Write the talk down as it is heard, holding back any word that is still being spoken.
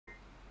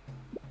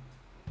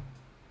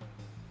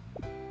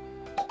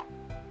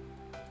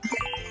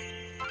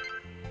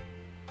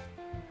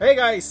Hey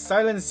guys,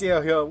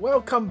 SilentCiel here.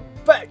 Welcome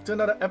back to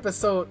another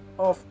episode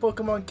of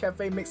Pokemon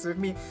Cafe Mix with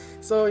me.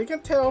 So you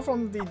can tell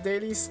from the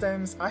daily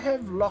stamps, I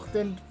have logged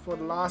in for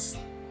the last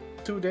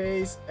 2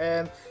 days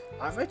and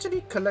I've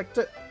actually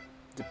collected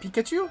the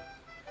Pikachu.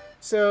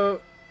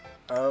 So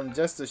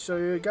just to show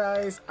you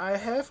guys, I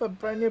have a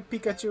brand new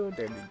Pikachu,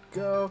 there we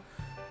go,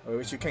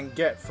 which you can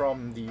get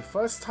from the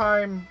first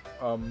time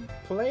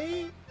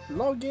play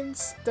login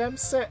stamp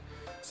set.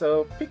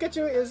 So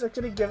Pikachu is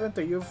actually given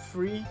to you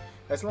free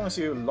as long as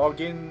you log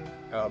in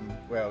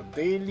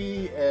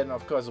daily, and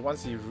of course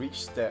once you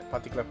reach that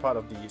particular part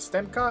of the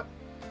stamp card,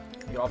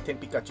 you obtain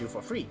Pikachu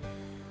for free.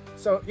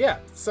 So yeah,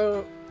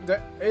 so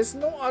there is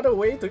no other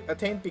way to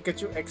attain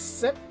Pikachu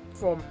except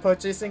from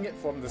purchasing it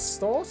from the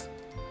stores.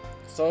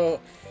 So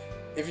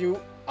if you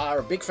are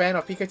a big fan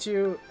of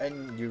Pikachu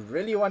and you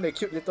really want a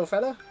cute little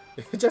fella,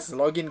 you just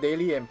log in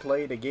daily and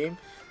play the game.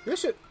 You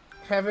should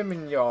have him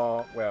in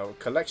your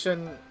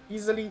collection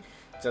easily,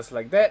 just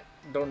like that.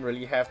 Don't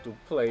really have to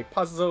play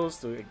puzzles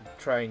to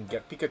try and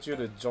get Pikachu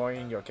to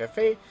join your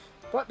cafe,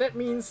 but that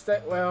means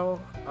that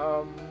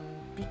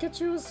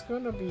Pikachu is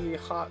gonna be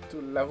hard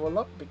to level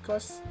up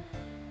because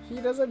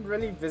he doesn't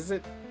really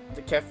visit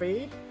the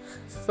cafe.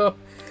 So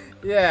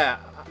yeah,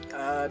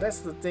 that's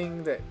the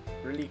thing that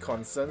really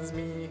concerns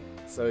me.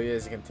 So yeah,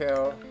 as you can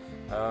tell,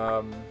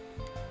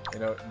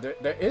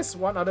 there is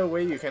one other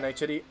way you can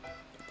actually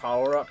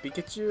power up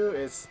Pikachu.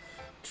 Is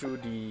through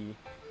the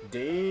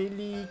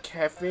daily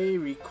cafe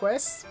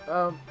request.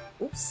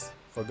 Oops,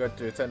 forgot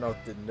to turn off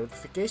the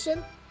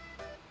notification.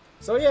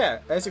 So yeah,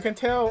 as you can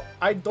tell,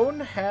 I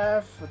don't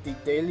have the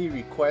daily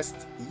request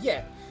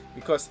yet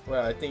because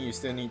I think you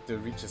still need to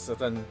reach a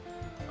certain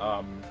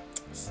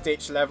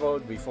stage level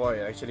before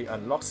it actually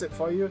unlocks it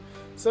for you.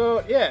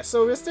 So yeah,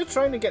 so we're still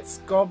trying to get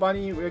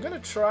Scorbunny. We're gonna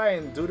try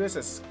and do this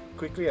as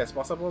quickly as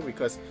possible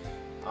because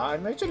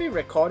I'm actually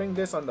recording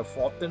this on the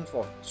 14th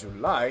of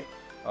July,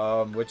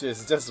 which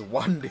is just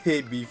one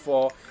day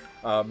before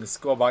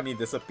Scorbunny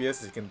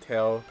disappears. As you can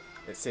tell,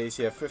 it says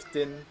here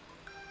 15th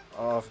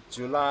of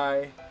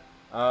July.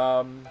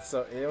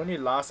 So it only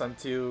lasts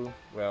until,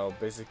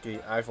 basically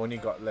I've only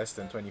got less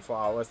than 24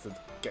 hours to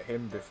get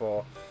him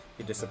before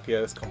he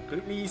disappears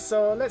completely.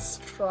 So let's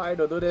try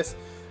to do this.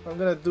 I'm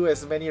gonna do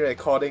as many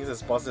recordings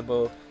as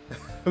possible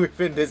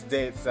within this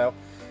day itself,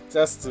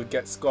 just to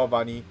get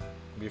Scorbunny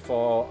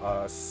before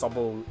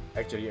Sobble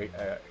actually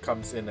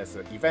comes in as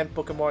an event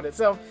Pokemon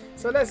itself.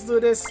 So let's do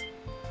this.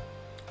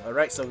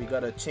 Alright, so we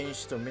gotta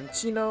change to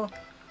Minccino.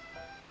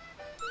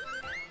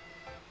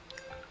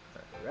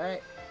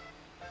 Alright.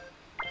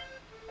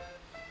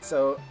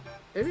 So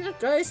if you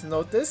guys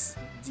notice,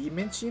 the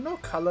Minccino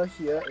color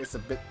here is a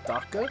bit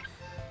darker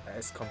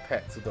as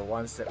compared to the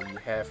ones that we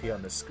have here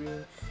on the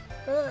screen.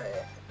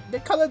 The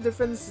color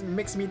difference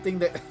makes me think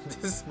that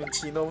this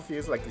Minccino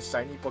feels like a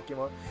shiny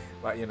Pokemon,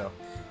 but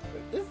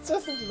it's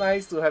just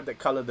nice to have that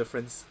color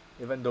difference,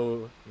 even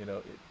though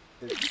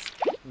it's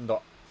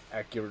not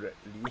accurately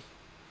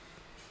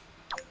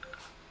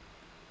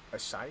a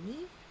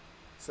shiny.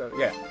 So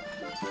yeah,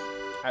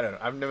 I don't know,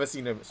 I've never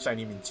seen a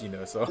shiny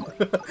Minccino, so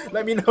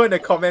let me know in the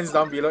comments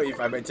down below if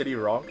I'm actually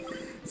wrong.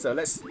 So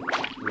let's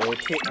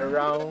rotate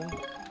around.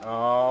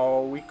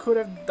 Oh, we could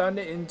have done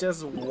it in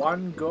just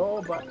one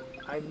go, but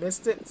I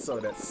missed it, so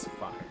that's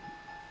fine.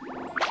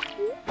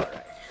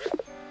 Alright.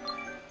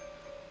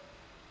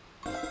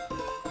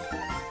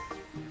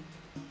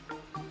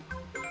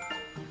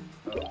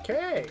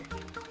 Okay.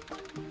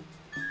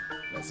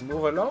 Let's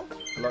move along.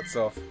 Lots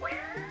of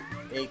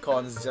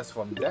acorns just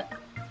from that.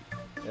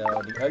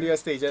 The earlier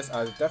stages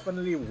are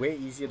definitely way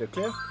easier to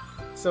clear.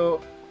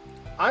 So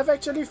I've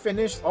actually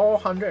finished all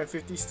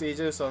 150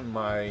 stages on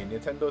my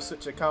Nintendo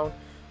Switch account,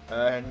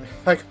 and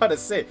I gotta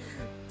say,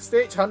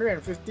 stage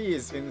 150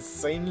 is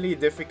insanely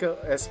difficult,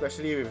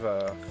 especially with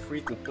a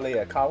free-to-play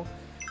account.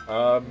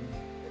 I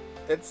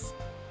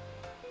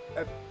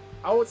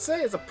would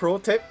say it's a pro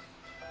tip.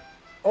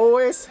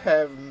 Always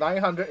have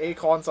 900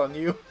 acorns on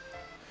you,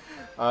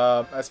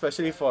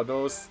 especially for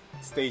those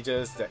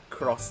stages that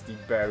cross the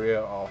barrier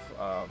of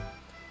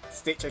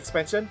stage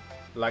expansion.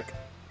 Like,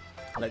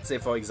 let's say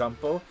for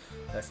example,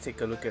 let's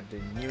take a look at the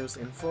news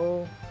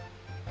info.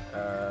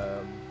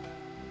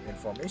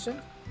 Information.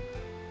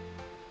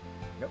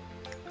 Nope,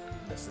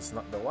 this is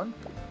not the one.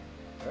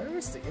 Where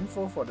is the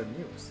info for the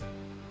news?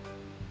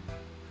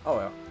 Oh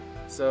well.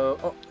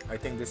 So, I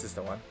think this is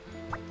the one.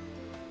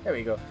 There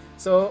we go.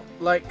 So,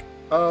 like,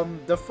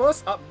 the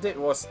first update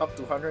was up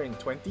to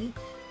 120.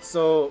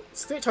 So,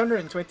 stage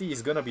 120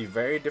 is gonna be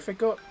very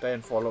difficult,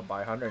 then followed by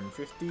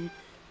 150,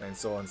 and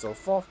so on and so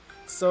forth.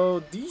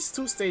 So, these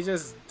two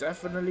stages,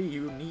 definitely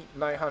you need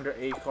 900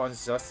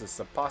 acorns just to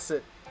surpass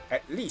it,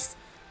 at least,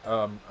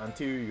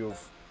 until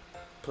you've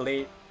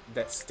played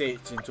that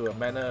stage into a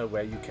manner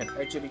where you can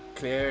actually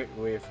clear it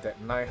with that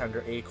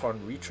 900 acorn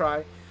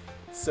retry.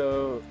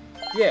 So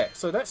yeah,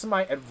 so that's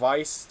my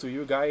advice to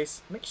you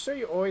guys. Make sure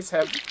you always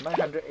have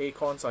 900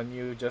 acorns on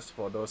you just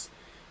for those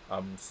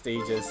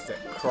stages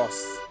that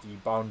cross the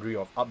boundary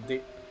of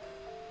update.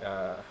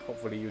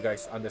 Hopefully you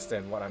guys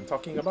understand what I'm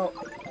talking about.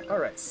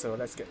 Alright, so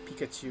let's get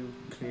Pikachu,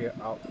 clear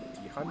out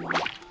the honey.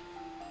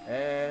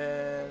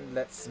 And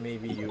let's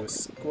maybe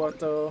use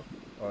Squirtle.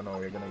 Oh no,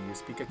 we're gonna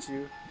use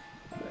Pikachu.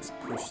 Let's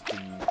push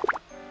the...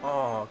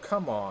 Oh,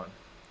 come on.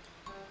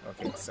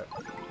 Okay, so...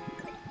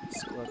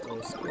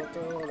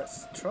 Squirtle.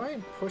 Let's try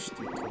and push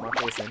the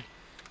tomatoes in.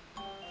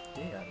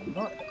 They are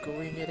not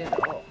going in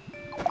at all.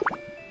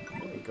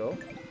 There we go.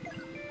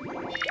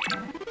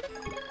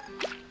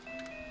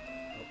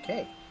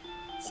 Okay.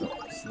 So,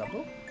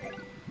 Snubble.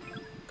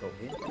 Go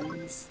in,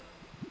 please.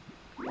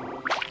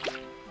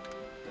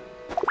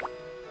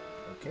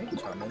 Okay,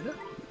 Charmander.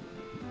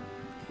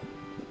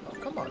 Oh,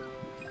 come on.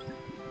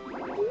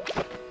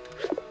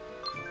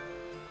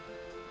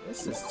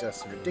 This is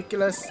just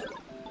ridiculous.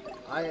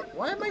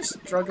 Why am I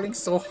struggling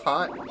so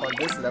hard on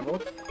this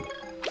level?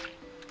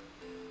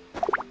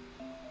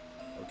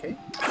 Okay,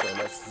 so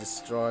let's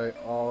destroy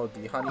all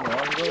the honey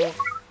on go.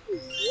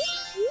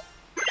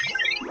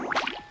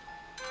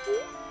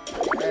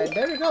 And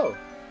there we go.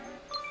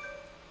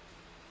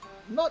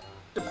 Not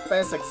the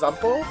best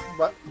example,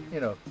 but you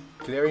know,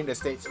 clearing the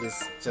stage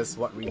is just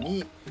what we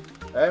need.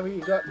 And we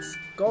got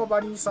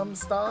Scorbunny some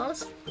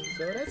stars,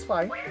 so that's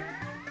fine.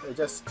 We're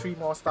just 3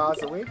 more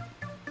stars away.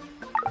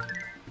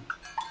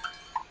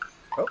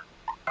 Oh,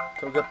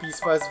 Togepi's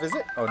first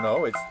visit? Oh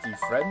no, it's the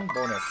friend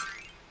bonus.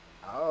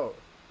 Oh.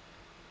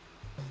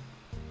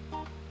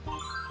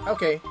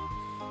 Okay,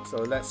 so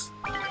let's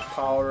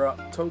power up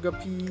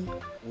Togepi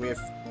with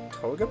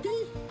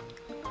Togepi?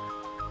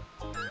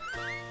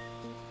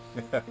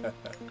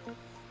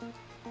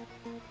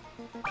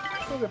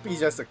 Togepi's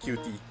just a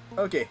cutie.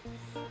 Okay,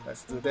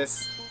 let's do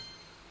this.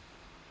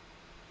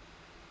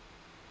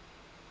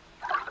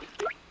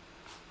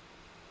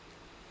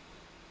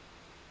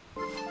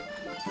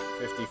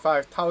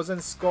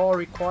 $55,000 score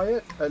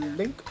required. A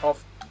link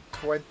of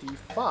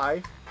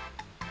 25.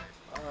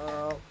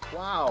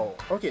 Wow.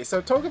 Okay,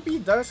 so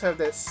Togepi does have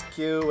that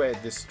skill where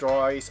it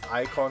destroys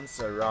icons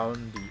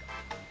around the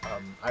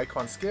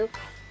icon skill.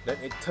 Then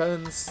it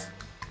turns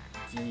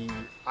the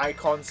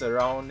icons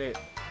around it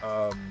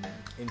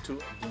into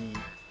the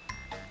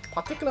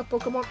particular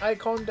Pokemon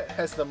icon that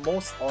has the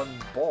most on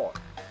board.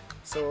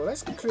 So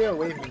let's clear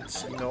away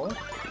Minchino.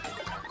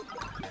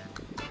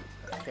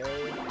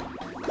 Okay.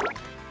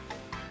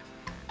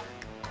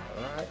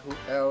 Alright, who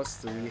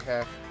else do we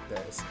have?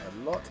 There's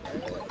a lot.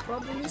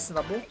 Probably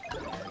Snubble.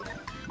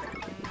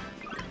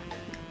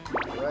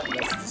 Alright,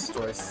 let's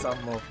destroy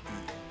some of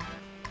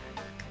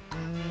the...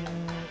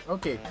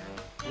 okay,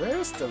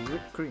 where's the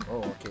whipped cream?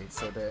 Oh, okay,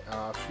 so there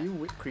are a few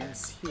whipped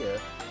creams here.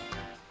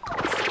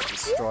 Let's just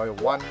destroy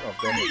one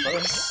of them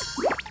first.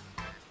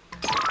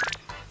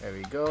 There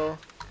we go.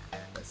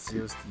 Let's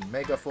use the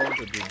megaphone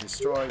to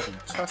destroy the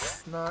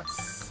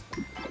chestnuts.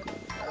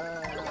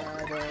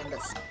 Then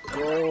let's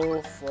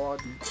go for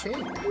the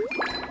chain.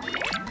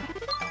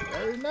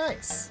 Very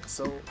nice.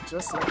 So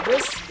just like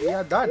this, we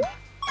are done.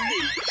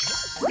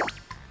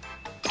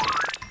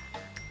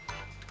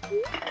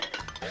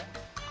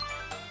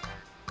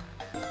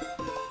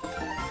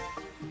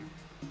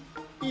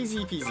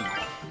 Easy peasy.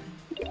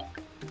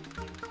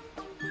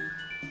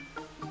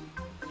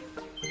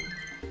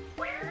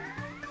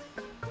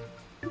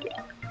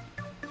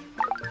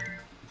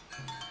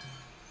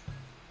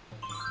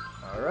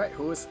 Alright,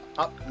 who's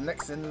up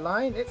next in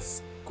line?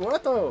 It's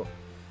Squirtle!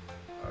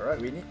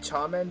 Alright, we need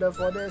Charmander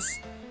for this.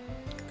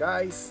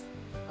 Guys,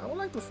 I would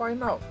like to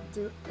find out,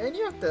 do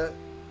any of the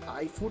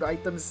food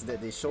items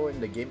that they show in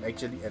the game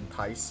actually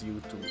entice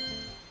you to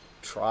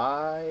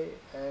try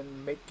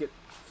and make it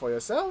for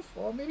yourself?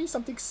 Or maybe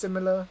something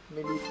similar,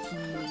 maybe tea,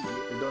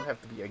 it don't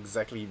have to be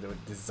exactly the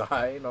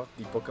design of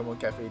the Pokemon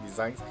Cafe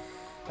designs.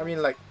 I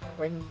mean, like,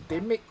 when they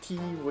make tea,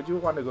 would you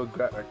want to go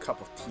grab a cup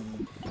of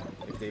tea?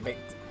 If they make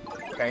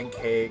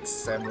pancakes,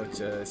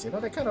 sandwiches, you know,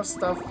 that kind of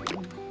stuff,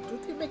 do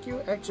they make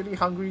you actually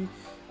hungry?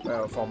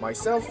 Well, for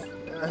myself,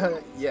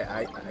 yeah,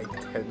 I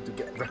tend to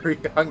get very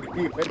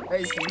hungry when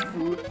I see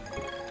food.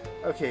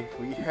 Okay,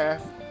 we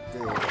have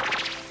the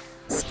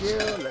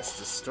skill. Let's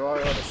destroy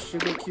all the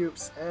sugar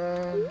cubes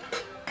and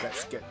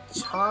let's get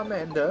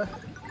Charmander.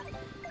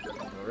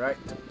 Alright,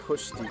 to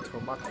push the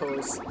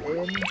tomatoes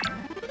in.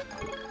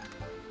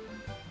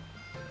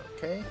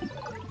 Okay.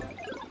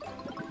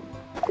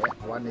 Yeah,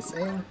 one is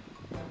in.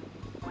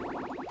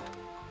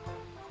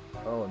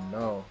 Oh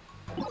no.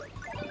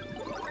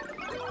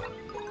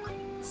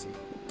 See,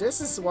 this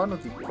is one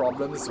of the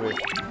problems with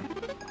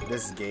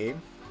this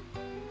game,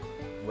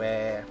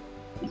 where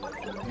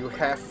you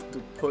have to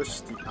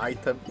push the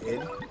item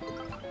in.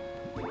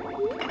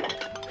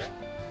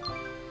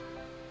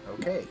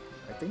 Okay,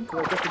 I think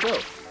we're good to go.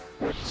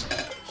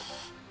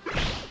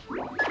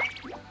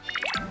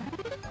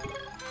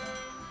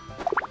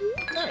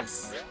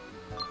 Nice.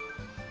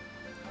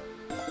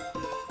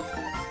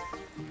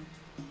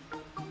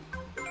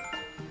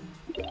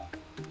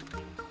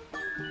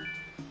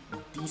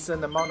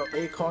 Decent amount of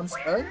acorns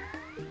earned.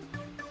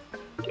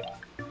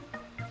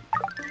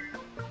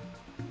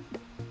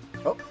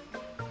 Oh,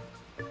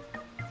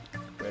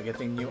 We're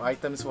getting new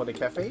items for the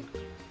cafe.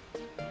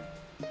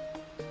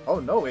 Oh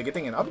no, we're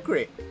getting an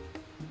upgrade.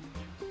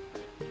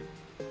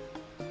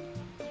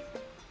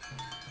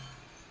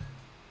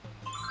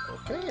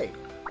 Okay.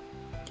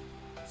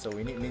 So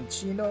we need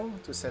Minccino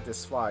to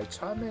satisfy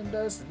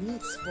Charmander's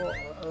needs for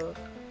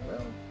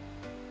well,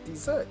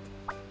 dessert.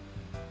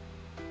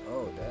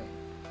 Oh dang.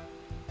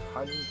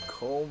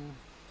 Honeycomb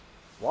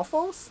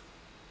waffles?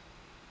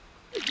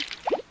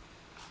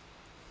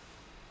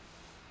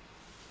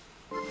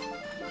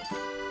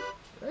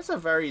 That's a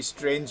very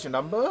strange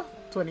number.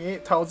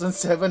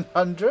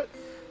 28,700.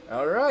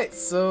 Alright,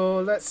 so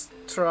let's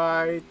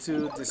try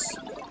to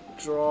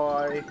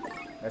destroy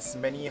as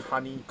many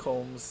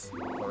honeycombs,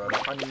 or rather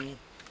honey,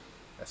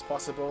 as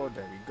possible.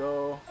 There we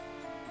go.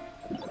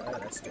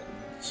 Alright, let's get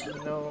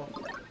Minccino.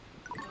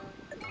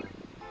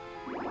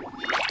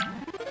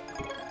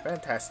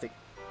 Fantastic.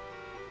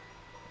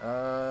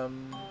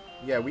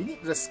 Yeah, we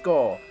need the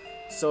score.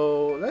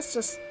 So let's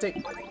just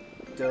take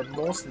the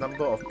most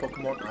number of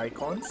Pokemon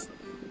icons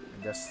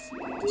and just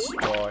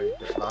destroy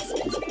the last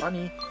piece of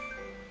honey.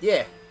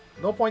 Yeah,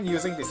 no point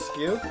using this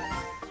skill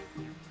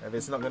if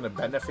it's not gonna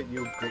benefit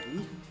you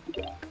greatly,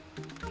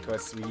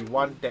 because we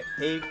want that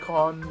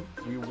acorn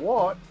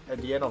reward at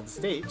the end of the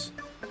stage.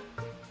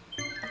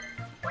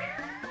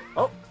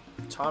 Oh,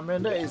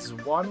 Charmander is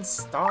 1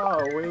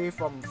 star away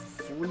from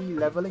fully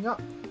leveling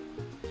up.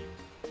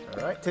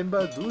 Alright,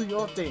 Timber, do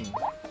your thing.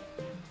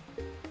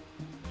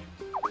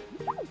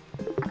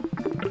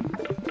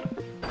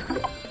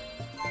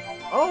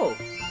 Oh!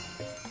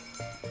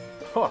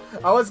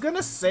 I was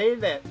gonna say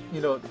that,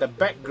 you know, the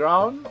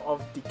background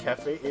of the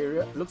cafe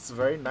area looks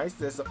very nice.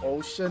 There's an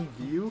ocean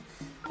view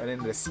and then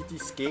the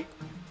cityscape.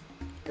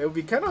 It would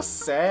be kind of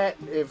sad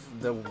if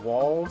the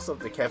walls of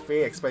the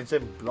cafe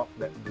expansion blocked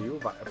that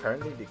view, but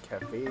apparently the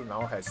cafe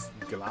now has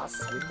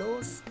glass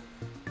windows.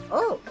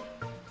 Oh!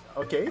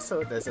 Okay,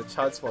 so there's a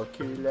chance for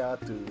Kirlia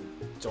to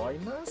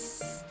join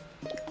us.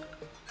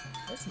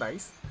 That's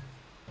nice.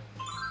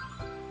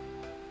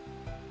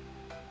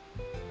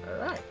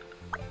 Alright.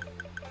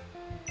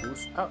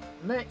 Who's up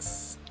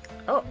next?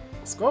 Oh,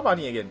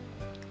 Scorbunny again.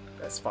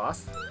 That's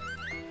fast.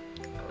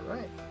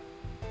 Alright.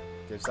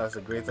 Gives us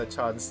a greater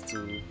chance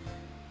to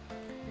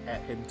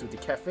add him to the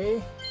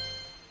cafe.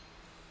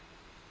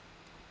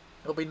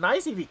 It'll be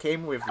nice if he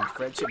came with a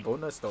friendship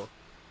bonus though.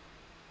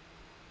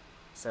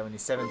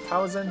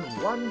 77,000,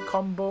 1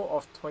 combo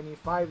of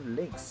 25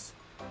 links.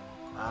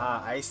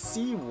 Ah, I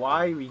see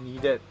why we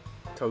needed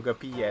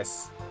Togepi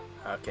as...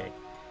 Okay,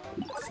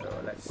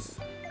 so let's...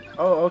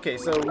 Oh, okay,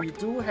 so we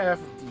do have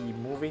the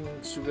moving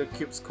sugar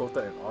cubes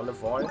coated in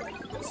olive oil.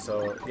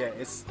 So yeah,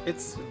 it's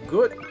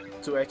good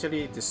to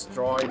actually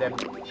destroy them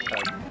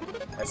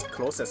as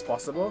close as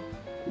possible.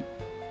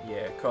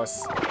 Yeah,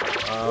 cause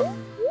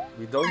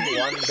we don't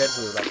want them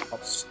to like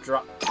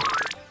obstruct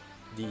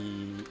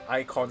the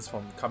icons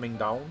from coming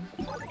down.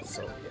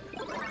 So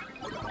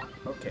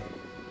yeah. Okay.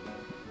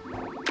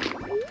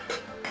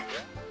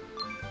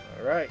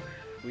 Alright,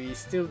 we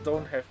still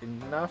don't have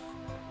enough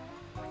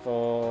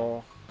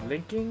for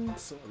linking,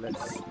 so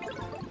let's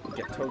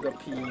get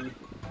Togepi.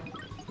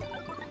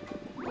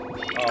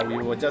 Oh, we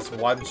were just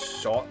 1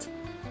 short.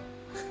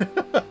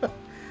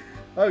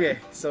 Okay,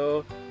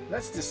 so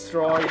let's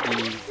destroy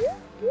the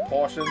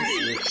portions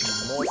with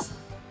the most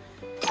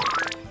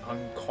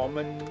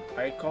uncommon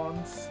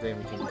icons, then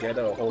we can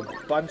gather a whole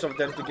bunch of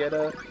them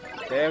together.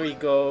 There we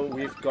go,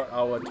 we've got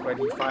our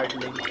 25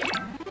 link.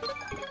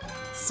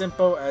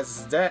 Simple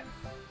as that.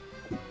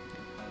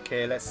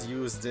 Okay, let's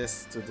use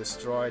this to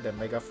destroy the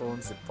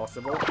megaphones if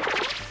possible.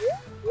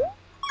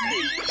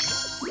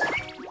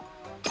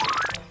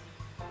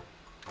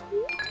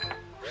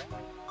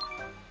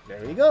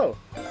 There we go.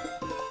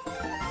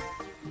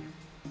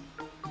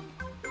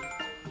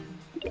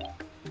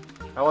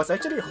 I was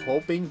actually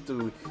hoping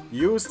to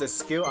use the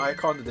skill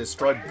icon to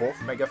destroy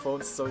both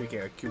megaphones so you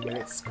can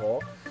accumulate score.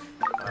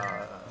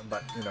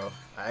 But you know,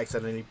 I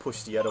accidentally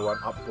pushed the other one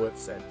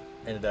upwards and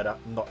ended up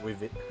not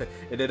with it.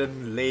 It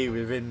didn't lay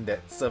within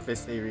that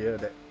surface area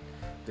that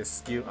the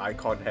skill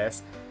icon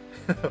has.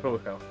 Oh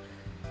well.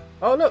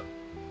 Oh look!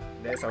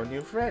 There's our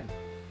new friend.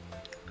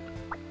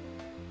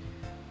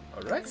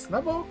 Alright,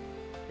 Snubble.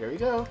 Here we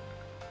go.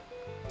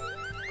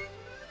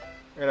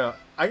 You know,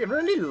 I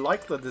really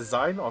like the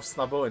design of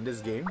Snubble in this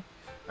game.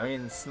 I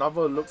mean,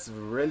 Snubble looks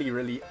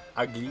really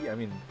ugly. I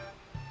mean,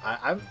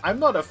 I'm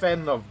not a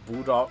fan of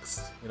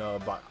bulldogs, you know,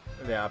 but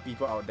there are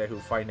people out there who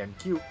find them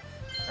cute.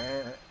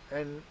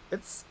 And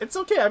it's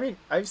okay. I mean,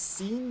 I've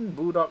seen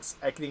bulldogs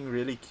acting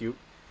really cute,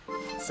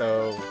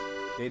 so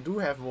they do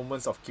have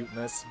moments of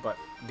cuteness, but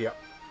their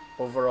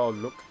overall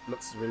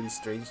looks really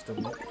strange to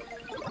me.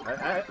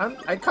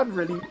 I can't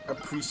really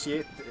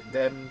appreciate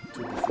them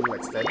to the full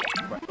extent,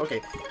 but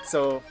okay.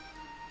 So,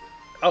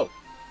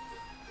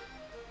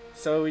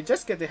 so we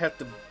just get to have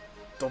the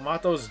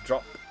tomatoes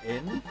drop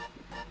in,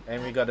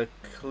 and we gotta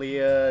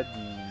clear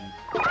the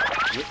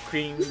whipped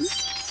creams.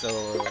 So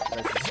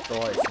let's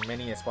destroy as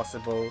many as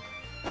possible.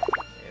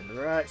 And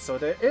right, so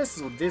there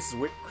is this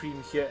whipped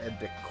cream here at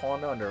the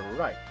corner on the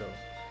right though.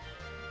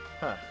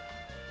 Huh.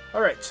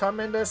 Alright,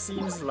 Charmander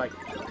seems like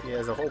he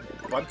has a whole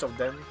bunch of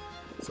them.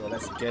 So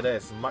let's gather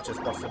as much as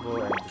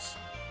possible and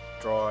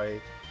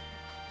destroy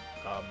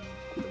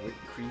the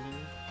whipped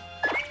cream.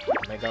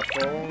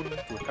 Megaphone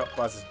to help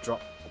us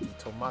drop the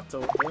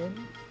tomato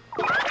in.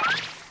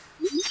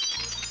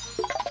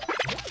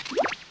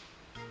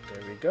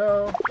 There we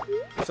go.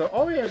 So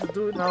all we have to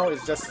do now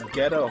is just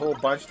gather a whole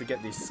bunch to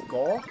get the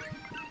score.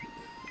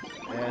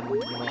 And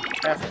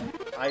have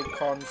the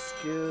icon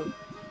skill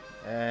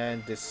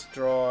and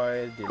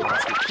destroy the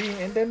last whipped cream,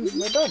 and then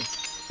we're done.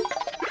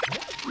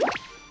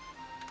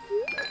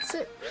 That's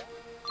it.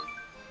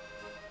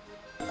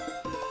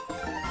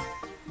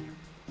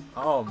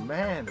 Oh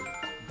man,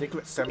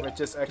 Diglett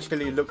sandwiches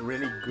actually look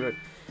really good.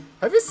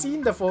 Have you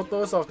seen the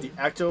photos of the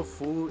actual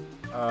food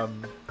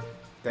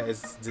that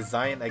is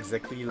designed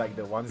exactly like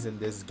the ones in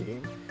this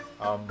game,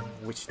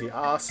 which they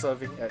are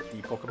serving at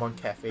the Pokemon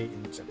Cafe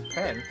in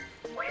Japan?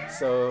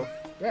 So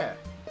yeah,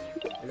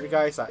 if you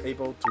guys are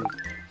able to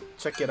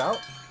check it out,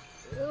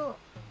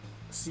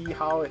 see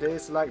how it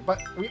is like. But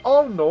we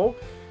all know,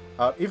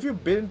 if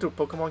you've been to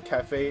Pokemon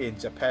Cafe in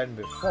Japan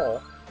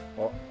before,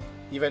 or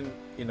even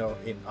in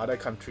other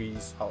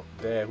countries out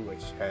there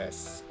which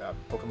has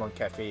Pokemon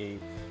Cafe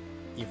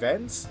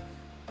events,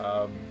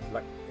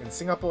 like in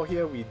Singapore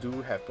here we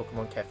do have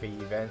Pokemon Cafe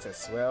events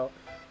as well.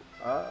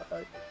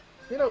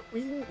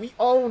 We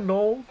all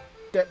know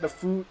that the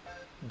food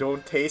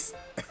don't taste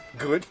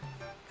good.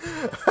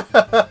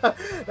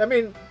 I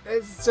mean,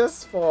 it's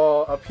just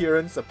for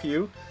appearance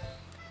appeal.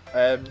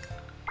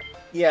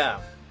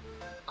 Yeah,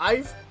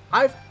 I've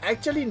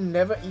actually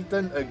never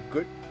eaten a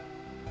good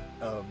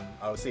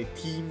I would say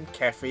team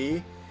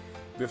cafe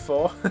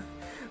before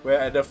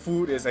where the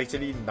food is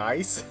actually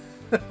nice.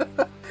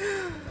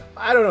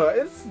 I don't know,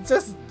 it's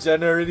just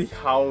generally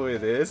how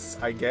it is,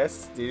 I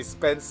guess. They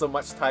spend so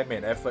much time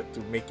and effort to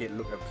make it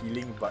look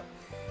appealing, but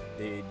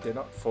they did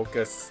not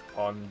focus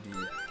on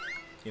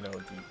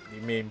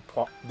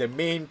the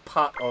main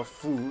part of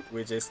food,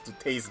 which is to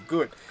taste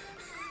good.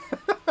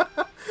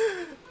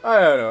 I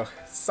don't know,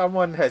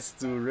 someone has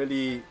to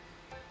really,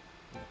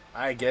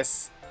 I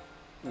guess,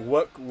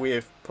 work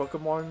with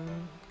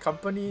Pokemon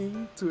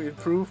Company to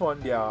improve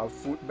on their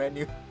food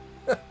menu.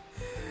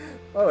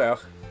 Oh well.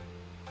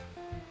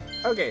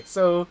 Okay,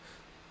 so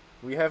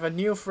we have a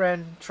new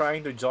friend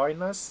trying to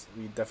join us.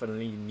 We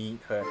definitely need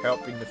her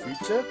help in the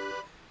future,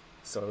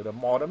 so the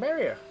more the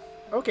merrier.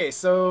 Okay,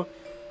 so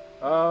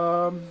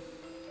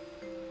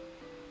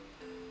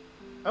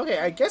okay,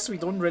 I guess we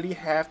don't really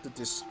have to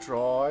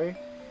destroy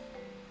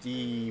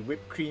the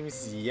whipped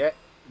creams yet,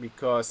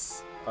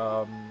 because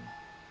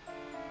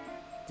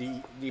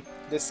the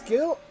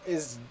skill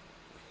is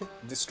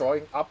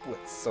destroying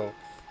upwards. So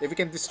if we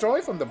can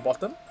destroy from the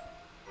bottom,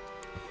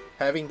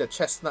 having the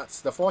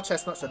chestnuts, the 4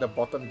 chestnuts at the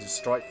bottom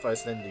destroyed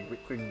first, then the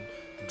whipped cream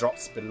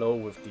drops below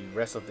with the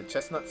rest of the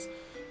chestnuts,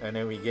 and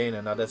then we gain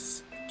another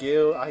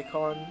skill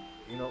icon.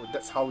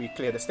 That's how we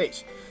clear the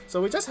stage.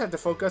 So we just have to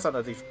focus on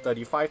the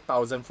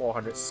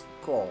 35,400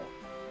 score.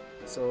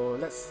 So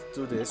let's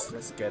do this.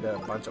 Let's gather a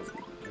bunch of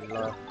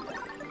Gila.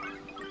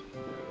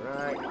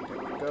 Right, there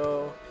we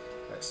go.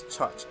 Let's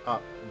charge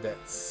up that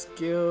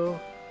skill.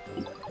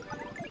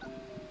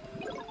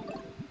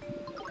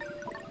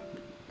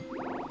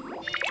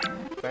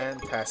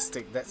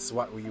 Fantastic, that's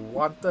what we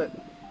wanted.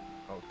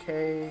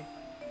 Okay,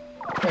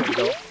 there we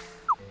go.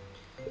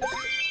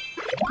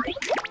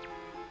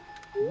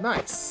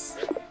 Nice.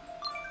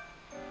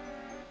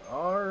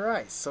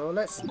 Alright, so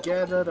let's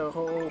gather the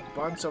whole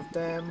bunch of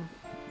them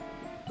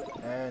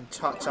and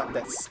charge up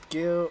that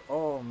skill.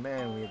 Oh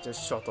man, we're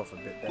just short of a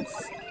bit.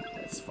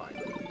 That's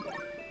fine.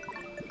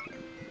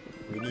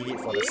 We need it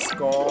for the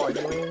score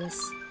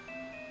anyways.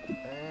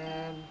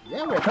 And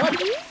yeah, we're done.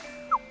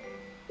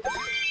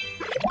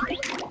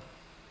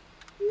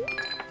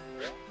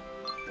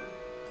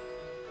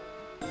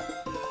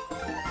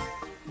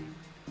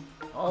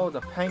 Oh,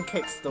 the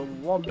pancakes, the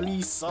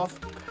wobbly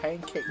soft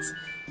pancakes.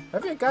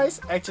 Have you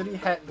guys actually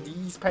had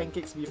these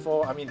pancakes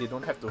before? I mean, they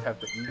don't have to have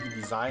the EV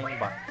design,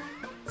 but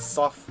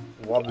soft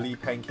wobbly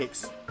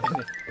pancakes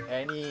in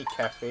any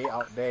cafe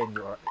out there in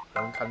your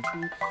own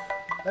country.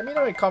 Let me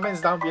know in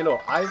comments down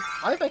below.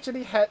 I've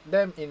actually had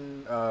them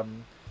in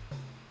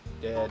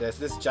there's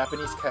this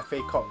Japanese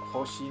cafe called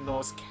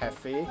Hoshino's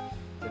Cafe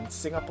in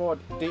Singapore.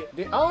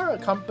 They are a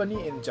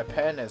company in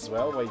Japan as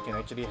well, where you can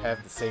actually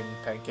have the same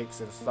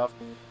pancakes and stuff.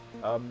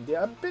 They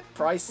are a bit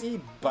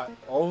pricey, but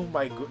oh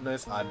my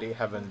goodness, are they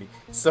heavenly.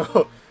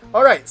 So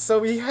alright, so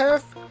we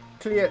have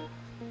cleared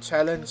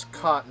challenge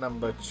card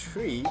number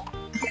 3.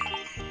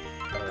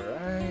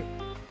 Alright,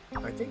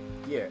 I think,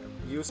 yeah,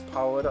 use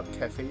powered up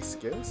cafe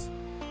skills.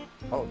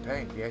 Oh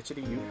dang, we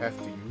actually have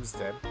to use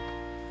them.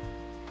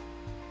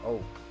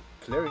 Oh,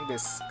 clearing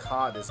this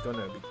card is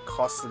gonna be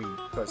costly,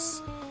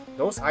 because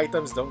those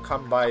items don't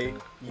come by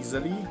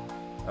easily,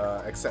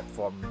 except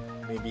for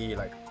maybe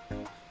like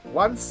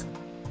once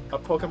a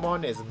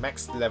Pokemon is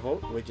max level,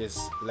 which is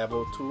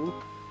level 2.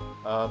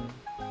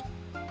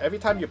 Every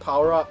time you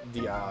power up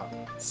the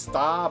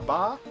star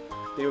bar,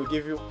 they will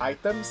give you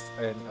items,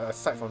 and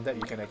aside from that,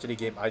 you can actually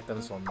gain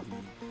items from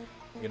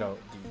the, you know,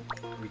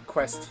 the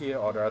request here,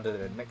 or rather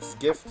the next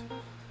gift.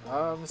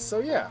 So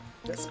yeah,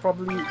 that's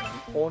probably the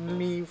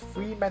only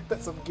free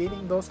methods of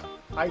gaining those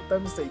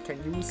items that you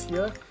can use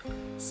here.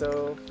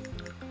 So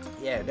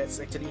yeah, that's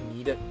actually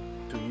needed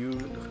to you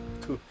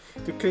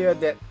to clear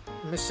that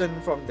mission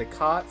from the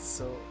cards.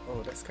 So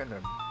oh, that's kind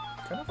of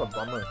a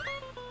bummer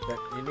that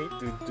you need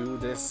to do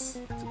this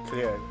to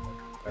clear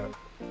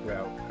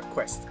well, a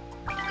quest.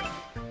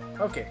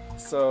 Okay,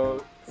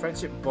 so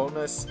friendship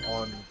bonus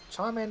on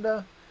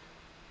Charmander.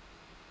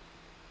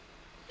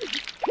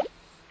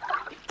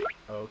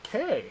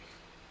 Okay,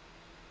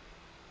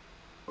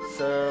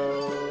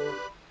 so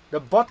the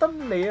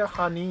bottom layer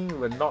honey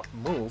will not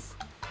move.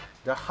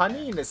 The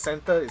honey in the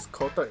center is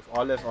coated with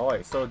olive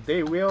oil, so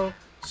they will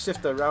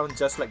shift around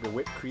just like the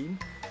whipped cream.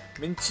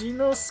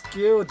 Minccino's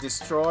skill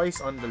destroys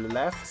on the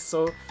left,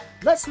 so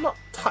let's not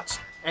touch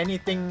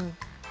anything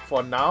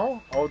for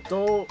now,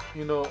 although,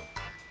 you know,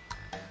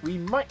 we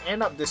might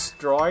end up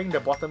destroying the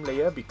bottom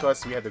layer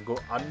because we have to go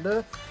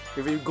under.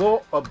 If we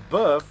go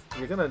above,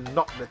 we're gonna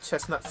knock the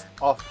chestnuts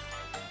off,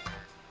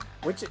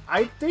 which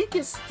I think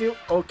is still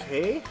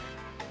okay,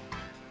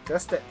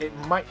 just that it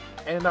might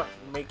end up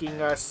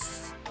making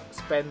us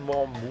spend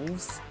more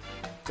moves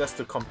just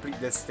to complete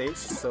this stage,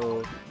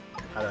 so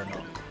I don't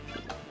know.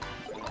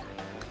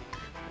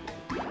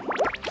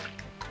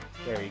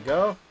 There we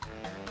go.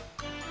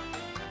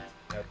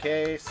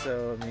 Okay,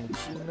 so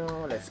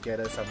Minccino, let's get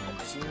us some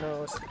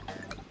Minccinos.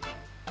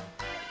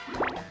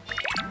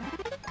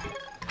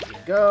 There we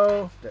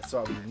go, that's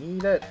what we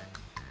needed.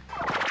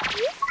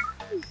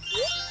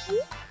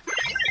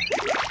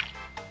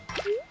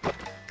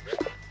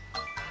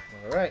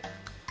 Alright,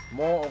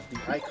 more of the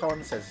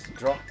icons has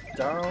dropped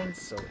down,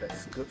 so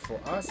that's good for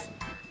us.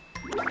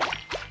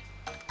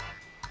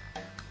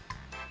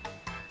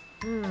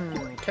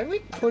 Can we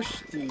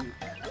push the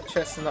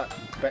chestnut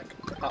back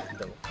up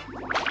though?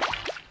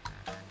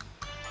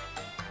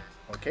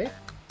 Okay,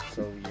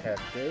 so we have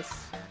this.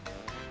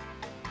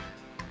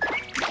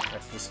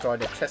 Let's destroy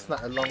the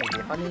chestnut along with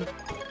the honey.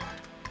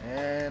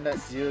 And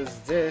let's use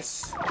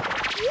this.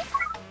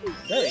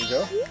 There we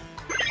go.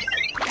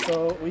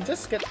 So we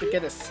just get to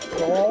get a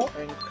score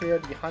and clear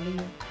the honey.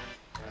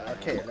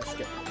 Okay, let's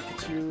get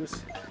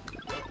Pikachu's.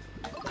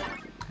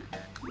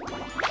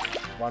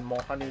 One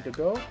more honey to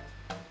go.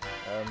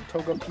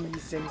 Togepi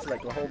seems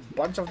like a whole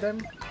bunch of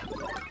them.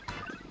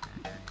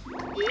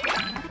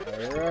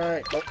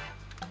 Alright. Oh.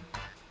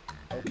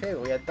 Okay,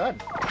 we are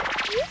done.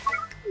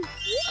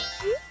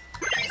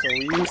 So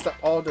we used up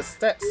all the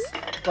stats,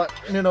 but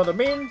you know, the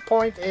main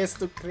point is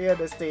to clear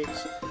the stage.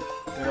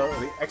 You know,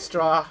 the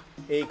extra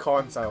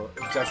acorns are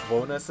just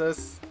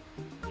bonuses.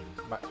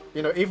 But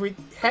you know, if we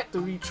had to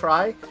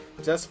retry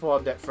just for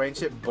that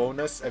friendship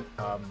bonus and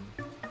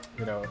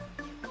you know,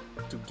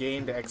 to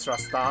gain the extra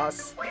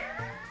stars,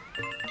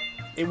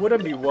 it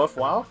wouldn't be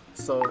worthwhile.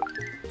 So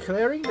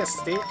clearing the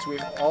stage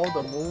with all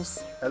the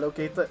moves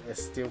allocated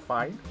is still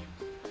fine.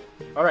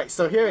 Alright,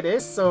 so here it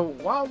is. So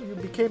wow, you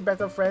became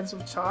better friends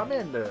with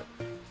Charmander.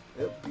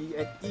 It'll be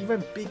an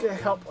even bigger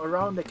help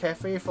around the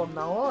cafe from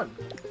now on.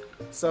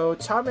 So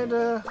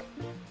Charmander,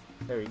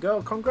 there we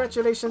go.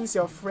 Congratulations,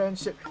 your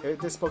friendship with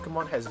this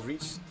Pokemon has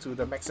reached to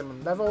the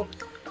maximum level.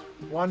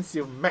 Once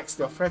you've maxed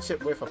your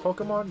friendship with a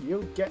Pokemon,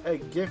 you'll get a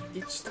gift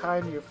each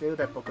time you fill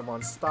that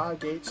Pokemon's star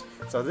gauge.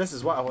 So this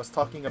is what I was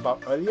talking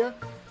about earlier.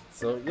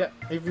 So yeah,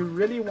 if you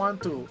really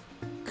want to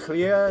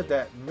clear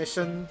that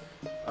mission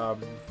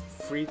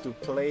free to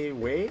play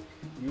way,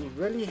 you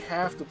really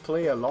have to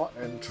play a lot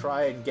and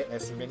try and get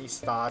as many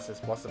stars as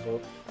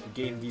possible to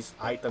gain these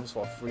items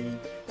for free,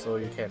 so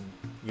you can,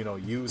 you know,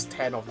 use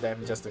 10 of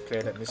them just to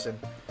clear that mission.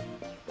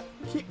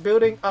 Keep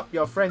building up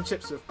your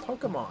friendships with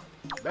Pokemon.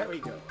 There we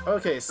go.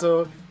 Okay,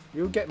 so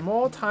you get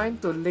more time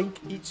to link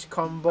each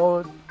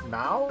combo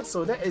now,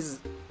 so that is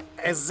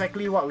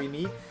exactly what we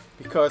need,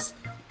 because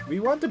we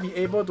want to be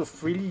able to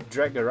freely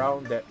drag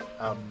around that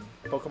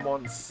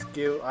Pokemon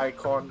skill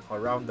icon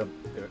around the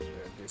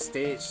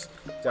stage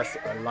just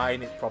to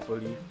align it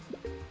properly.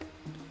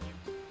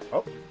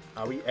 Oh,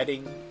 are we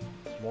adding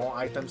more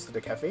items to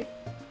the cafe?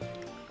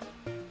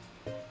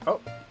 Oh,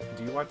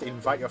 do you want to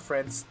invite your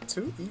friends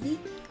too, Eevee?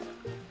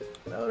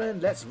 Well then,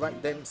 let's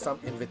write them some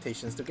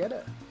invitations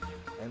together.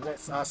 And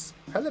let's ask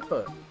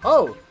Pelipper.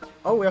 Oh,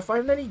 we're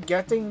finally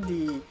getting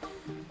the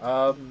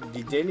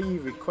daily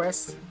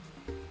request.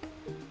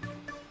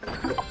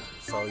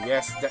 So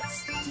yes,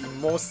 that's the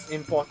most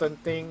important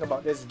thing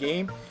about this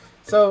game.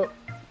 So,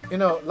 you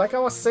know, like I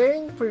was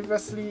saying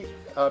previously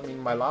in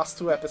my last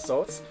 2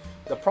 episodes,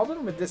 the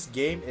problem with this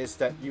game is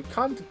that you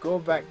can't go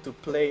back to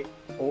play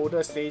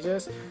older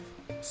stages.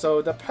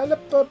 So the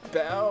Pelipper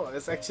Bell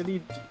is actually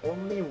the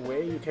only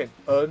way you can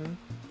earn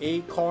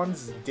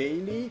acorns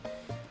daily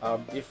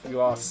if you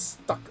are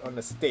stuck on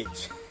the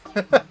stage.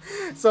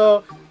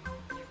 So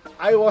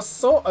I was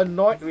so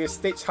annoyed with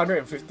stage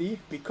 150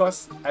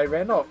 because I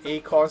ran out of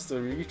acorns to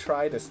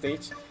retry the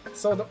stage.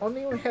 So the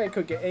only way I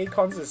could get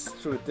acorns is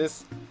through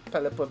this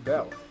Pelipper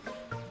Bell.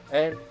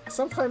 And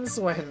sometimes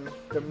when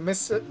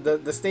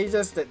the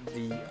stages that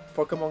the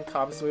Pokemon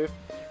comes with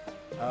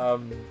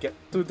get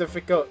too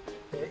difficult,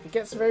 it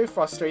gets very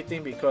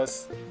frustrating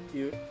because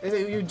you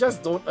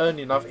just don't earn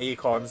enough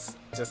acorns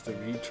just to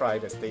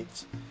retry the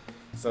stage.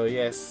 So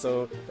yes,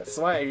 so that's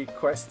why I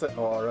requested,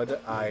 or rather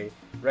I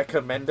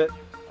recommended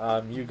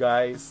you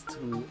guys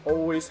to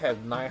always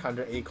have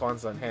 900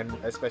 acorns on hand,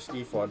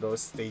 especially for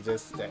those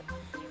stages that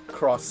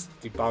cross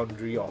the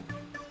boundary of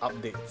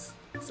updates.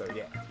 So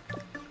yeah.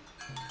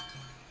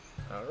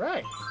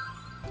 Alright,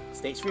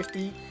 stage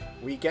 50,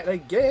 we get a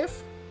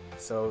gift.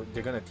 So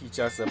they're gonna teach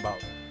us about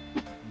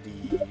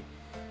the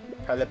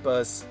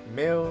Pelipper's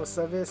mail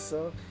service.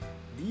 So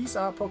these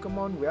are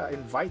Pokemon we are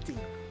inviting.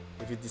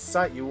 If you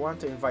decide you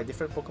want to invite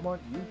different Pokemon,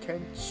 you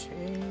can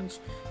change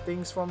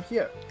things from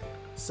here.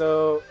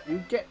 So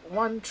you get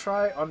one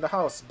try on the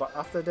house, but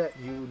after that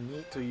you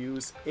need to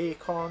use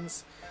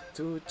acorns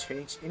to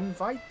change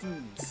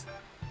invitees.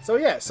 So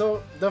yeah,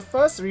 so the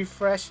first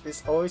refresh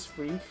is always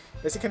free.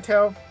 As you can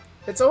tell,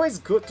 it's always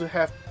good to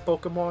have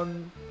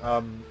Pokemon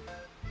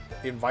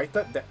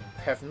invited that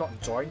have not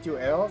joined you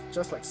at all,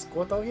 just like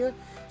Squirtle here.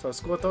 So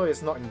Squirtle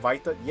is not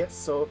invited yet,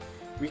 so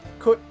we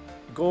could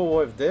go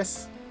with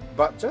this.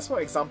 But just for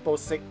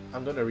example's sake,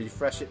 I'm gonna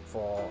refresh it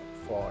for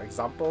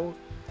example.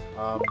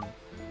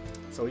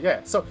 So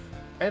yeah, so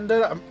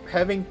ended up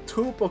having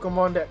 2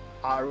 Pokemon that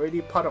are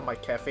already part of my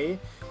cafe.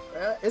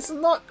 It's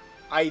not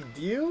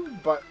ideal,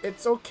 but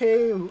it's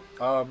okay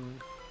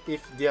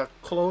if they are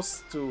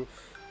close to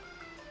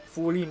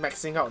fully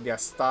maxing out their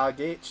star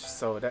gauge,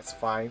 so that's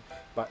fine.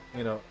 But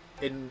you know,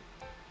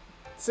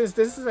 since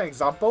this is an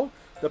example,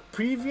 the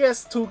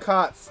previous 2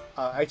 cards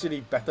are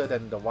actually better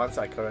than the ones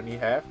I currently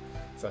have.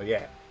 So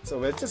yeah, so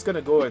we're just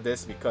gonna go with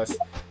this because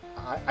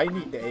I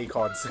need the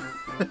acorns.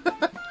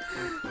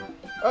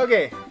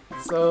 Okay,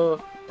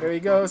 so here we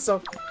go.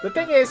 So the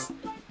thing is,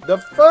 the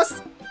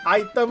first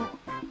item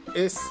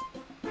is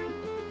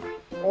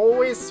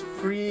always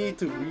free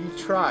to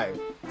retry.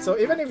 So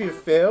even if you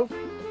fail,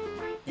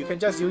 you can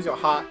just use your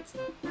heart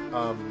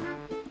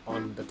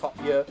on the top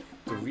here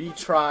to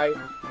retry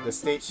the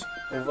stage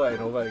over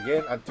and over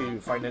again until you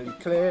finally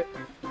clear it.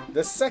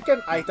 The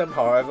second item,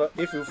 however,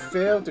 if you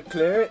fail to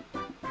clear it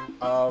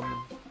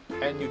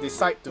and you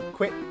decide to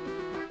quit,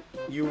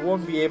 you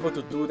won't be able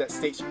to do that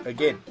stage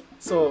again.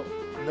 So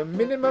the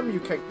minimum you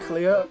can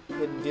clear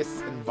in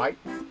this invite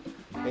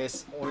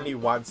is only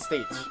 1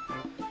 stage.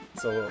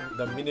 So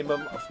the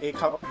minimum of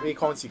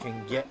acorns you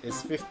can get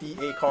is 50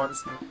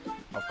 acorns.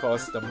 Of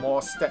course, the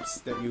more steps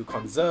that you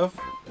conserve,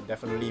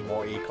 definitely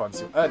more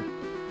acorns you earn.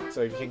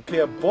 So if you can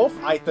clear both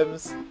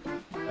items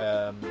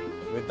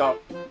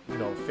without, you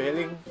know,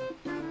 failing,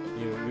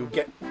 you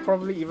get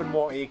probably even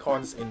more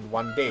acorns in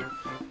 1 day.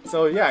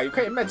 So yeah, you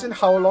can imagine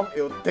how long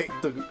it will take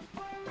to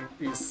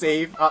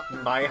save up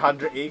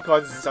 900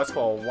 acorns just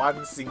for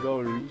 1 single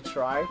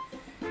retry.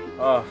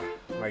 Oh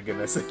my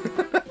goodness.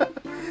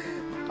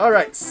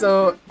 Alright,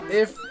 so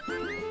if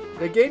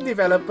the game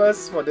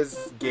developers for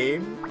this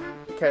game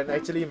can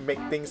actually make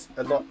things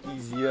a lot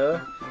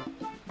easier,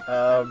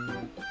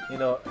 you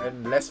know,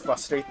 and less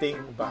frustrating,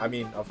 but I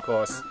mean, of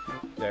course,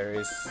 there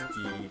is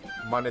the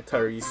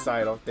monetary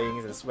side of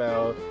things as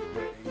well.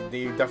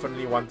 They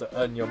definitely want to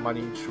earn your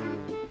money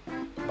through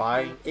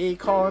buying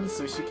acorns,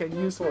 which you can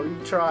use for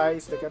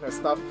retries, that kind of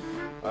stuff.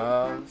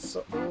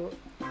 So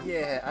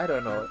yeah, I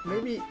don't know.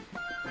 Maybe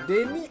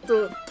they need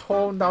to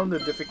tone down the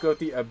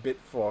difficulty a bit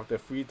for the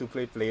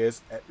free-to-play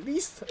players, at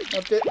least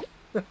a bit.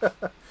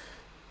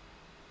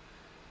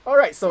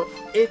 Alright, so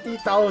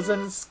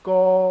 80,000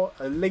 score,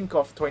 a link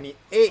of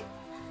 28,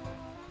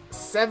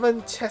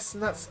 7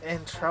 chestnuts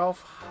and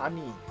 12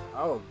 honey.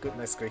 Oh,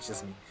 goodness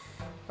gracious me.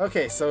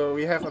 Okay, so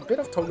we have a bit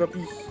of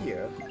Togepi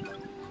here.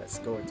 Let's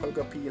go with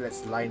Togepi,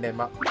 let's line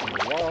them up on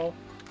the wall.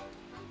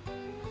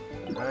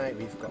 Alright,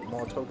 we've got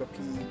more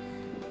Togepi.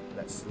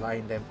 Let's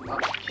line them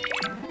up.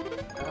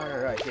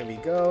 Alright, here we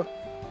go.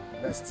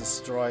 Let's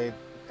destroy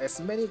as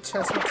many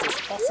chestnuts as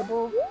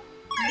possible.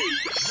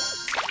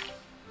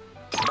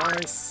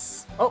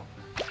 Nice. Oh!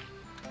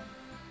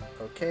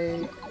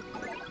 Okay.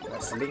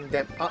 Let's link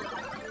them up.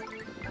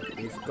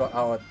 We've got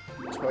our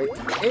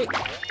 28.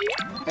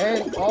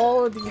 And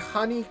all the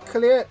honey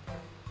cleared.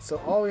 So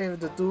all we have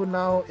to do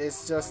now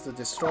is just to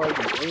destroy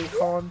the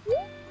acorn.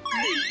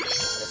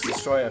 Let's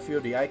destroy a few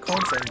of the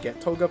icons and get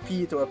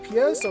Togepi to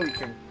appear so we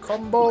can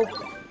combo.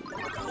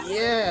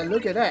 Yeah,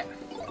 look at that.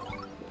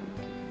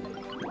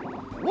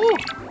 Woo!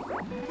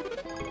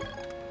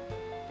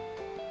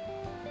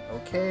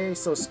 Okay,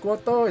 so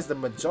Squirtle is the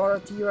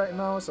majority right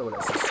now, so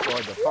let's destroy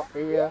the top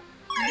area.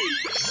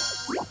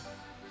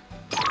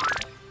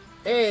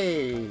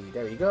 Hey,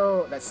 there we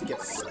go. Let's get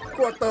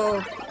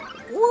Squirtle.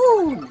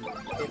 Woo!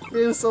 It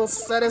feels so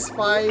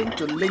satisfying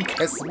to link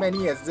as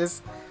many as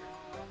this.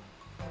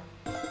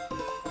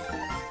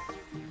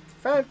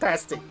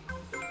 Fantastic!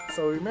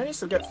 So we managed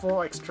to get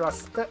 4 extra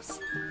steps.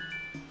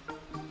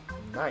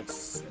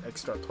 Nice.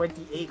 Extra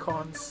 20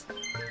 acorns.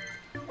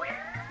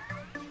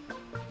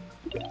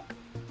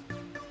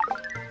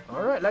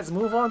 Alright. Alright, let's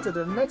move on to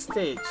the next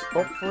stage.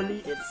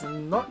 Hopefully it's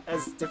not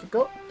as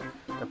difficult.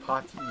 The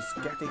party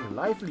is getting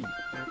lively.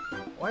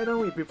 Why don't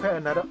we prepare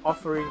another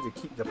offering to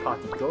keep the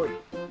party going?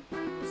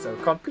 So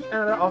complete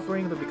another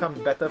offering to become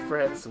better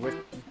friends with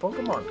the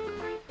Pokemon.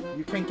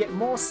 You can get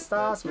more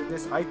stars with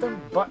this item,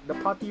 but the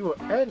party will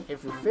end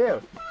if you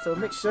fail. So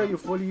make sure you're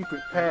fully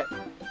prepared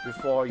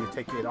before you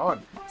take it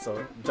on.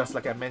 So just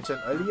like I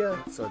mentioned earlier,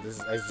 so this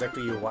is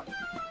exactly what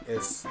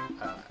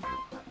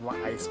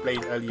I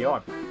explained earlier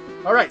on.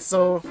 Alright,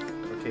 so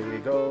okay, we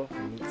go. We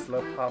need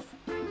Slurpuff.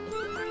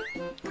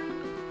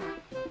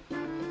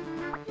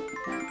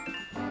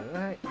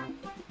 Alright.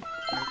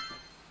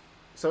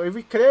 So if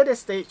we clear this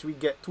stage, we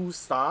get 2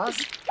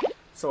 stars.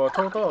 So a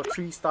total of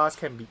 3 stars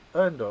can be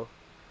earned though.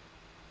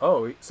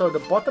 Oh, so the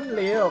bottom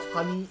layer of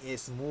honey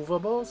is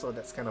movable, so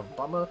that's kind of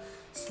bummer.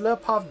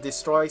 Slurpuff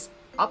destroys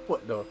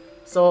upward though.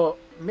 So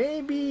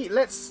maybe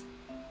let's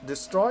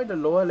destroy the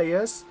lower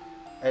layers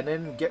and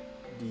then get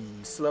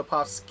the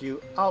Slurpuff skill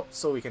out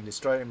so we can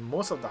destroy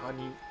most of the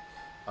honey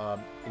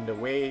in the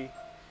way,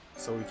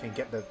 so we can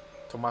get the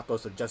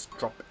tomatoes to just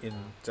drop in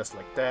just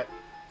like that.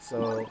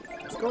 So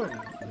let's go with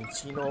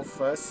Minccino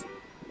first.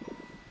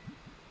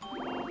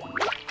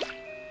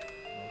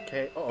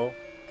 Okay, uh-oh.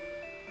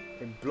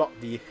 It blocked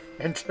the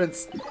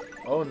entrance.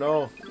 Oh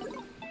no.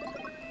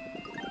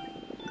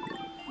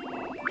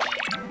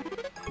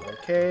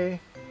 Okay.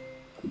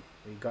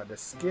 We got the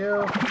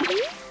skill.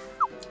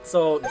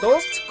 So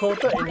those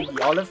coated in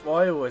the olive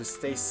oil will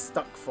stay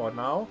stuck for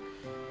now.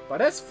 But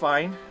that's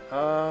fine.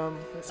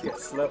 Let's get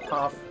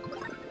Slurpuff.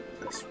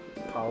 Let's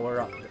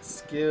power up the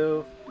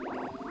skill.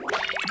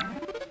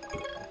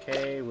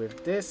 Okay,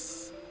 with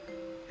this,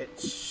 it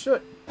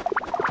should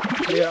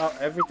clear out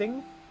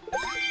everything.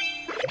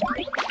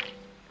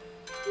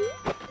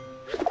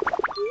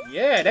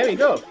 Yeah, there we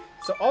go.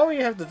 So all we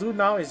have to do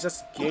now is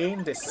just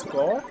gain the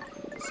score.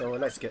 So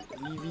let's get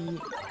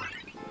Eevee.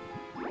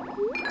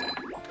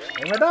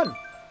 And we're done.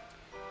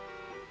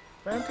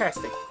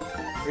 Fantastic.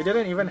 We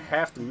didn't even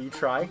have to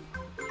retry.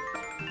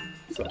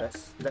 So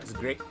that's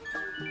great.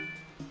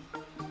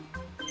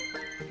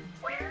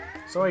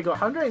 So we got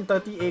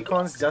 130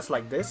 acorns just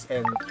like this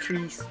and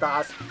 3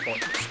 stars for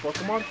each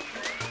Pokemon.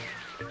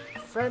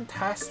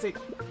 Fantastic.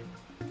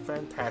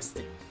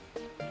 Fantastic.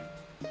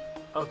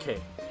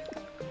 Okay.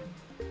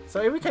 So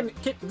if we can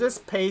keep this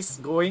pace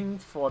going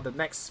for the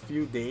next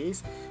few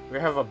days, we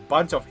have a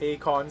bunch of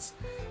acorns.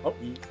 Oh,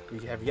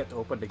 we have yet to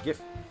open the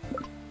gift.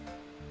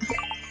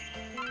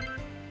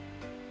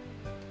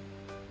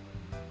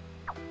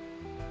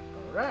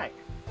 Alright.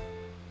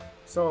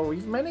 So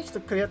we've managed to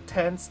clear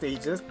 10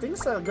 stages.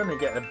 Things are gonna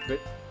get a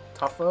bit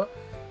tougher.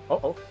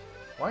 Oh,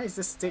 why is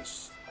this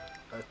stage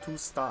a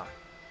 2-star?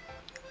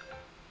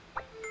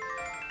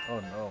 Oh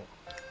no.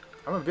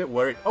 I'm a bit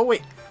worried. Oh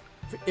wait,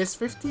 is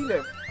 50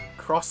 the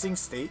crossing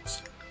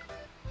stage?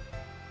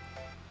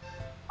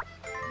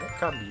 That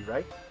can't be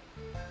right.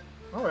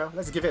 Oh well,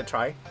 let's give it a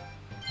try.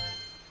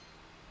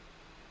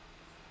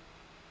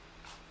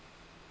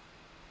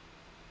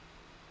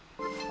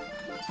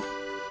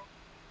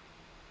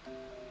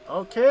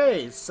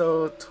 Okay,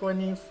 so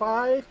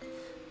 25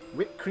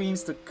 whipped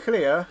creams to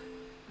clear.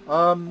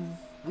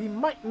 We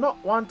might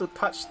not want to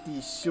touch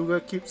the sugar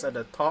cubes at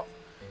the top.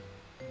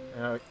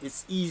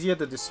 It's easier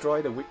to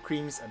destroy the whipped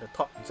creams at the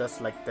top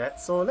just like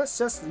that. So let's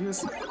just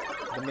use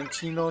the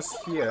Minccinos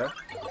here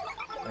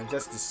and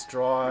just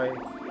destroy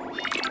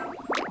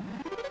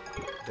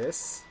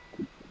this.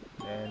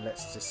 And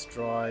let's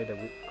destroy the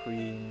whipped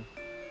cream.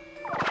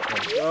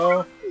 There we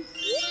go.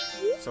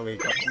 So we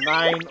got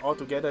 9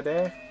 altogether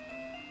there.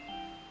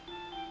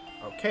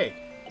 Okay.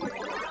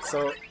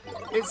 So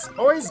it's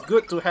always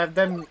good to have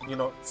them, you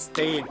know,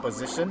 stay in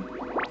position.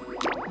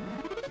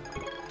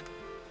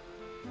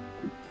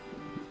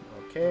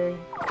 Okay,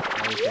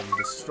 now we can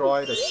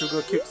destroy the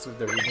sugar cubes with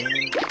the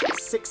remaining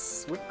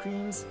 6 whipped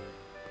creams.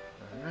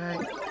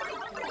 Alright.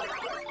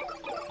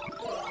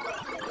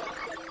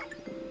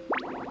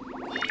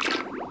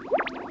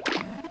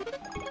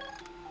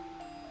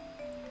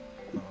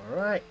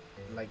 Alright,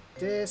 like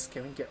this.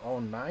 Can we get all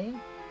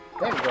 9?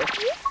 There we go.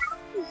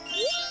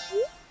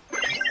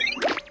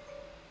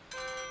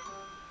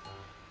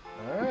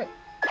 Alright.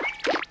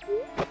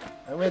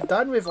 And we're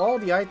done with all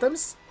the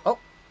items. Oh!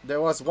 There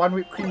was 1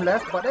 whipped cream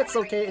left, but that's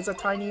okay, it's a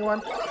tiny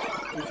one.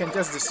 We can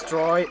just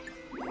destroy it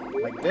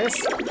like this.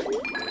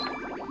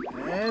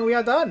 And we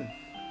are done!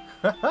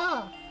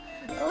 Haha!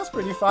 That was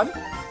pretty fun.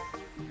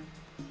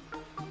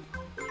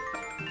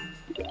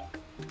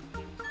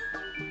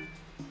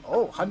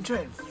 Oh,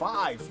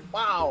 105!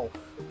 Wow!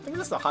 I think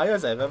that's the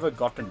highest I've ever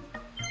gotten.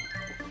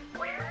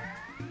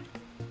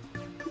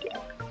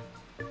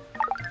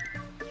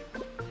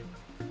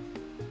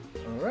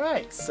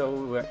 Alright, so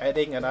we're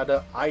adding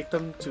another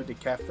item to the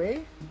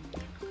cafe.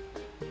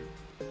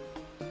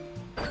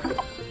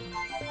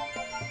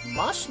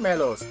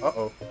 Marshmallows!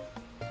 Uh-oh.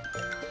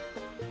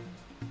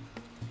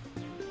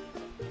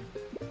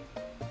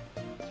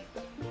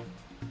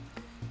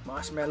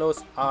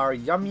 Marshmallows are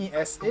yummy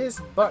as is,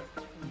 but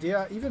they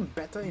are even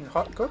better in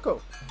hot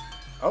cocoa.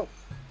 Oh,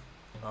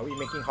 Are we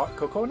making hot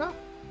cocoa now?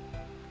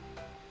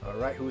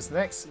 Alright, who's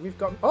next? We've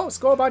got... Oh,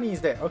 Scorbunny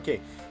is there.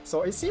 Okay,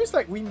 so it seems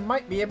like we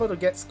might be able to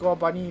get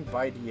Scorbunny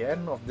by the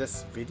end of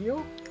this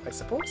video, I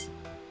suppose.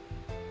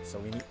 So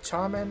we need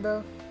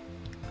Charmander.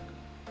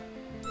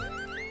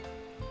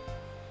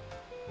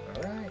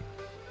 Alright.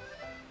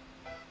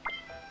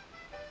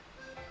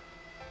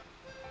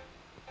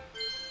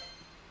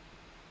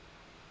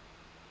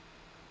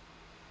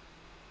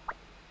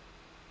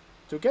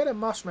 To get a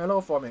marshmallow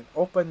from an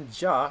open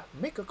jar,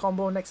 make a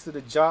combo next to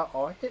the jar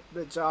or hit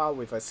the jar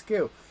with a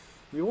skill.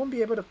 You won't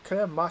be able to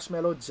clear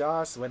marshmallow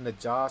jars when the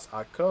jars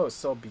are closed,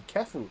 so be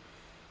careful.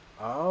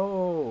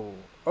 Oh,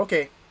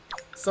 okay.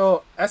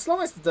 So as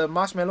long as the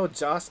marshmallow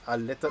jars are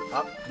lit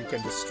up, you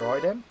can destroy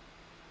them.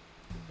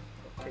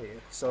 Okay,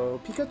 so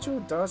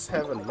Pikachu does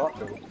have a lot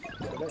though.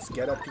 So let's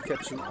get a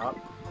Pikachu up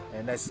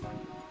and let's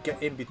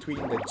get in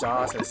between the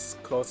jars as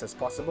close as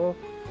possible.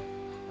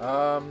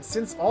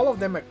 Since all of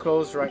them are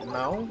closed right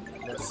now,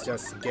 let's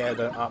just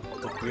gather up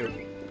to build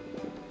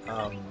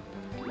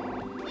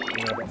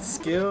that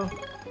skill.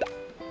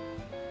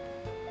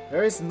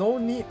 There is no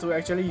need to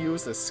actually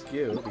use the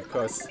skill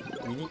because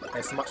we need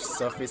as much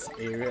surface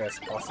area as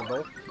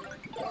possible.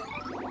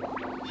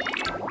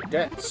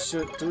 That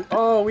should do.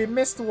 Oh, we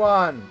missed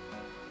one!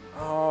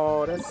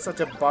 Oh, that's such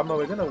a bummer.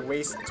 We're gonna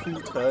waste 2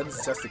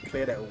 turns just to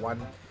clear that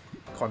one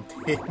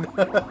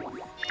container.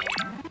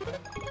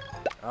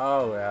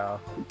 Oh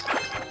well.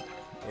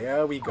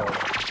 Here we go.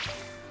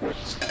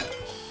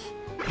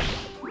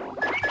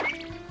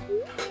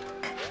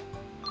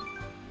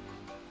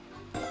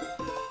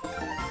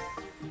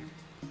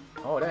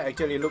 Oh, that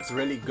actually looks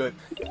really good.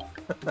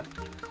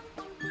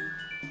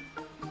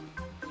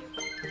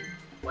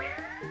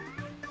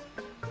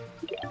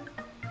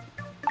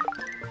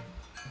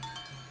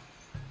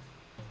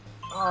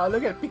 Oh,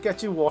 look at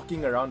Pikachu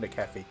walking around the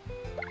cafe.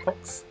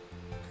 Pokes.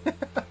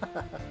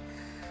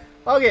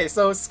 Okay,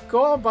 so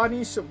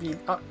Scorbunny should be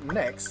up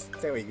next.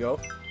 There we go.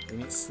 We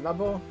need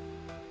Snubble.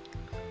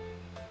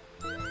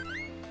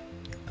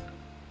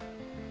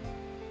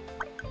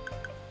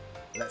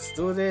 Let's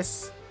do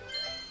this.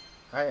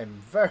 I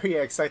am very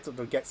excited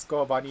to get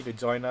Scorbunny to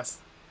join us,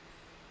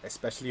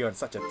 especially on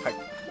such a tight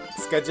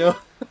schedule.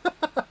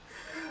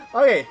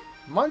 Okay,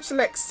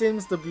 Munchlax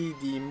seems to be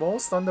the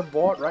most on the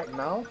board right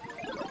now.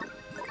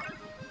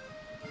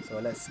 So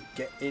let's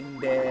get in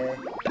there.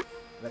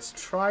 Let's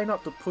try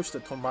not to push the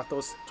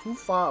tomatoes too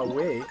far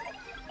away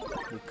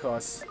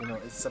because you know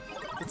it's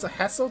a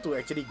hassle to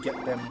actually get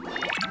them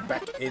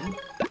back in.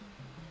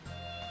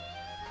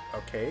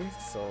 Okay,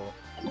 so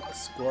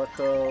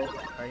Squirtle,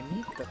 I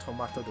need the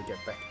tomato to get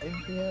back in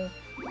here.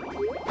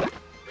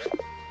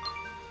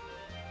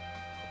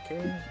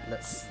 Okay,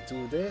 let's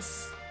do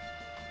this.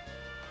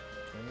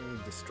 Can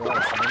we destroy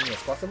as many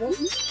as possible?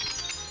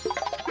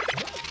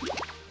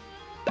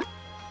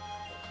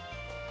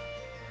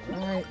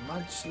 Alright,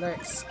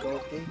 Munchlax,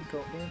 go in, go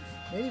in.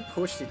 Maybe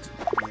push the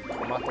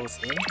tomatoes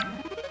in.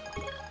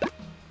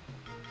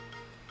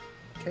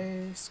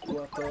 Okay,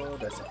 Squirtle,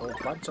 there's a whole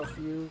bunch of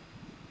you.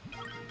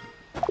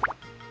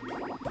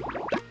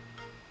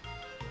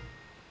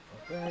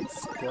 Alright,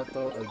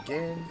 Squirtle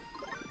again.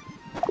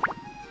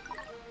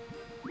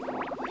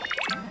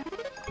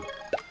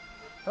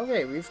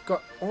 Okay, we've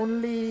got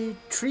only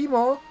 3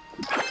 more.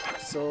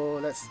 So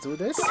let's do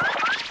this.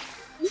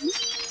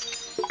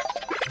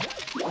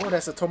 Oh,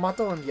 there's a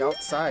tomato on the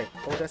outside.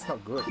 Oh, that's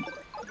not good.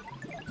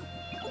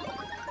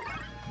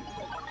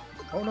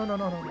 Oh, no, no,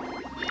 no,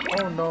 no.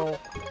 Oh, no.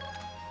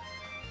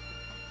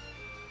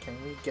 Can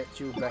we get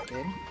you back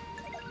in?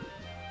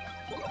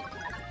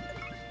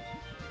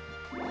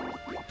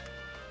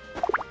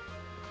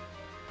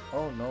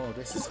 Oh, no,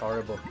 this is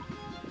horrible.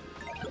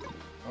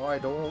 Oh, I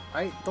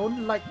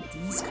don't like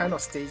these kind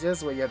of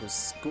stages where you have to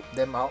scoop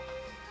them out.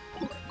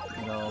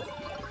 You know.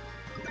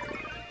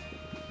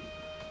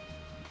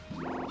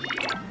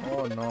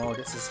 Oh no,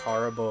 this is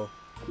horrible.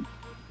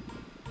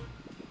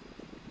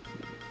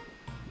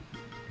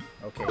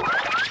 Okay.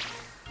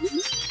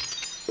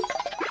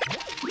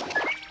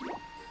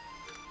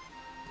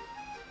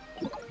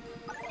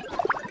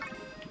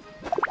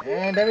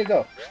 And there we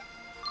go.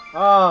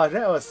 Ah,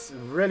 that was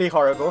really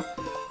horrible.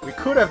 We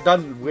could have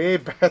done way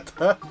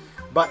better.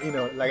 But you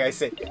know, like I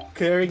said,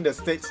 clearing the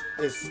stage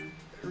is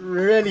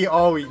really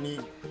all we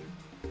need.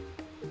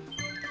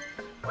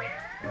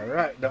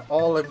 Alright, the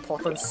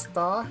all-important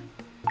star.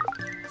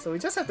 So we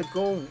just have to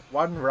go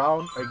 1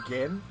 round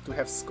again to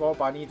have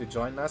Scorbunny to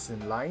join us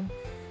in line.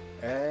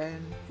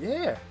 And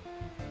yeah.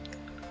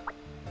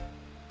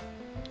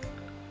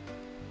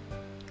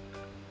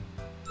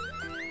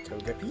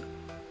 Togepi.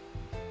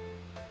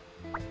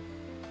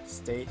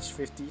 Stage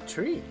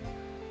 53.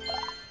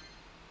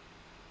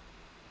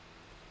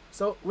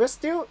 So we're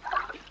still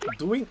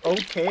doing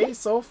okay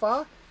so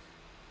far.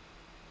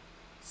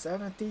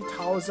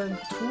 70,000,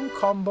 2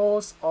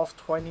 combos of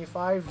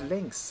 25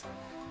 links.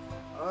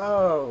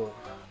 Oh,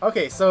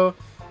 okay, so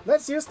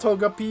let's use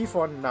Togepi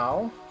for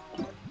now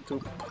to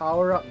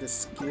power up the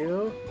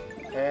skill,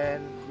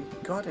 and we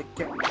gotta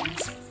get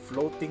these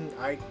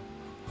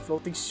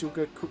floating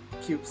sugar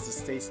cubes to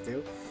stay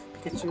still.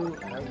 Pikachu,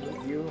 I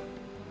need you.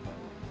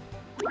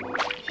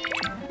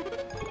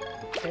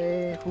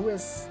 Okay, who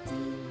is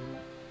the...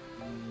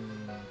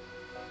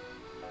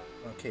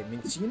 Okay,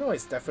 Minccino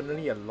is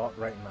definitely a lot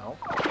right now.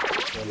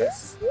 So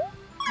let's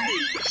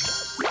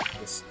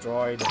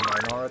destroy the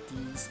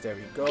minorities. There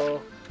we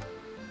go.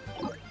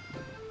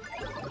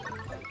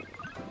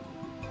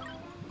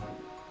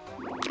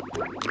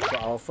 We've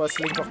got our first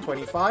link of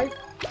 25.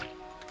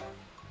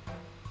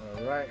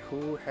 Alright,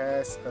 who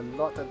has a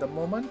lot at the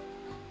moment?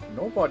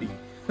 Nobody.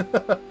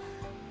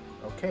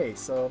 Okay,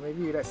 so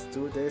maybe let's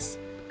do this.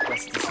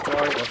 Let's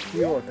destroy a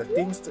few of the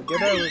things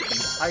together with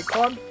the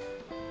icon.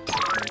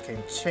 We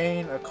can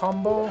chain a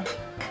combo.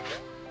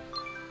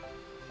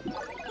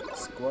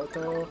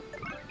 Squirtle.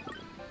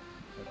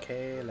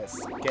 Okay, let's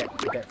get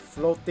that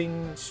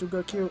floating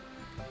sugar cube.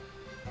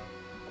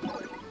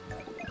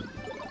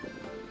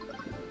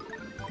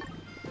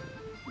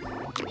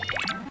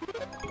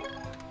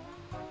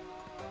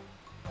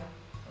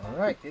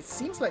 Alright, it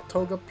seems like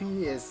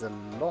Togepi is a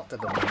lot at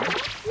the moment.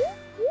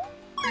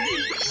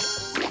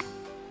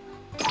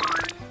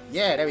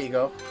 Yeah, there we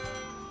go.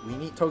 We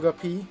need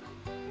Togepi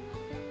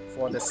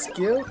for the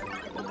skill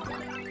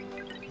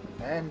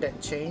and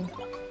that chain.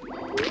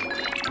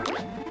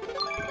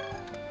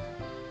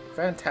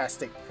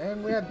 Fantastic,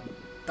 and we're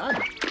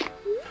done.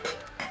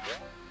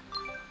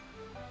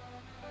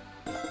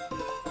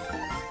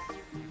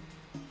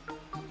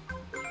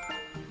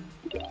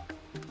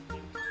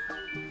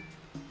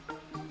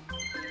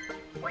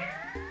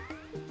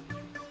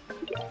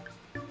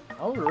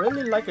 I would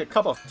really like a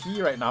cup of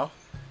tea right now.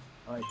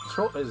 My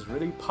throat is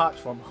really parched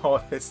from all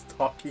this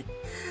talking.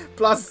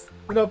 Plus,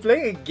 you know,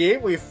 playing a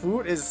game with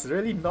food is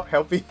really not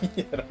helping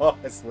me at all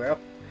as well.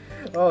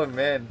 Oh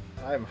man,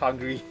 I'm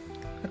hungry.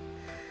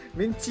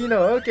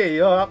 Minccino, okay,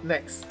 you're up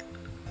next.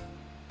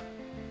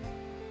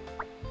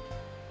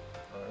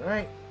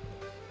 Alright.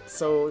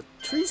 So,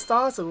 3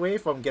 stars away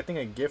from getting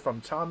a gift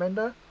from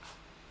Charmander.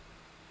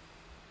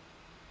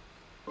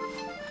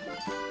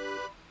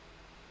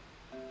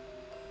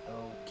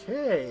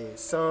 Okay,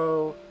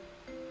 so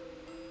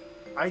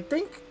I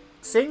think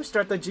same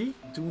strategy.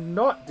 Do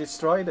not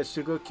destroy the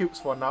sugar cubes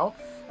for now,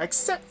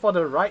 except for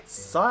the right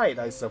side,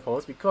 I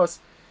suppose, because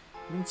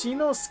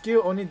Minccino's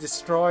skill only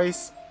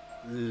destroys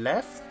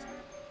left.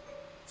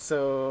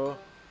 So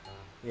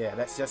yeah,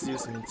 let's just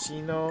use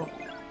Minccino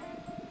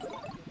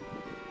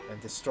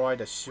and destroy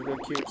the sugar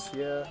cubes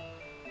here.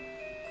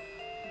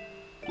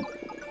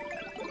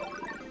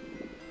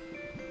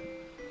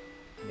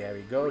 There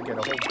we go, get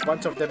a whole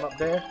bunch of them up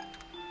there.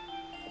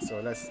 So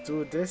let's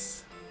do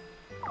this.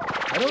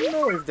 I don't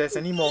know if there's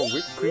any more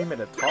whipped cream at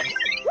the top.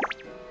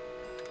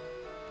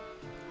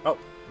 Oh,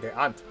 there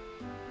aren't.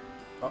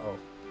 Uh-oh.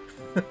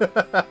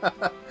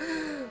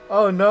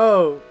 Oh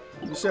no!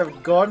 You should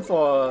have gone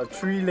for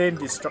 3-lane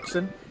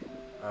destruction.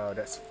 Oh,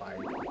 that's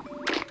fine.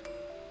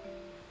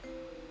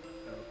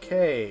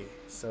 Okay,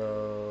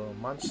 so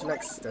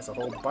Munchlax, there's a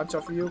whole bunch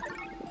of you.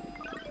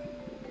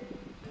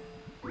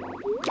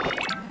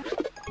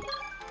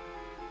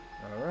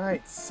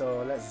 Alright,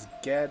 so let's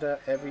gather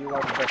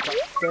everyone back up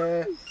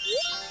there.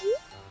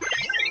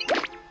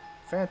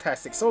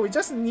 Fantastic. So we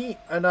just need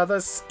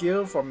another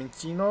skill from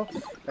Minccino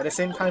at the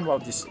same time while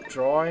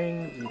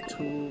destroying the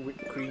 2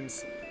 whipped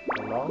creams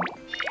along.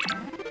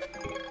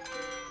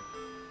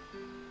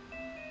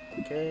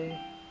 Okay.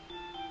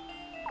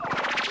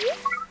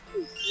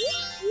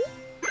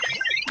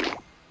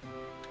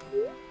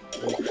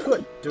 We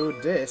could do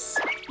this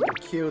to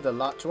kill the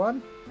large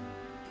one.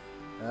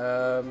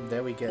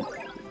 There we get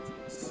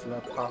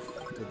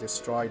Slurpuff to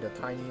destroy the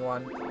tiny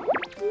one.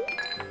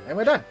 And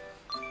we're done.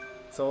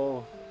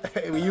 So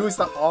we used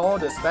up all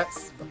the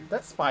stats, but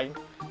that's fine.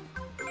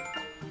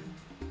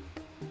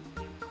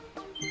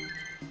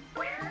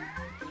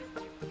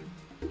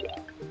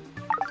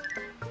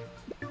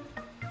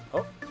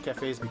 Oh,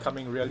 cafe is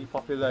becoming really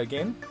popular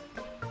again.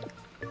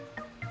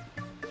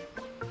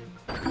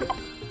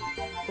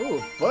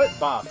 Ooh, bird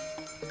bath.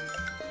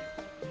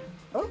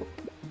 Oh.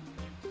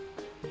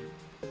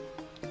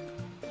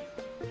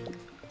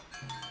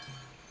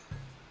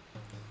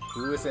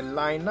 Who is in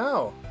line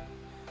now?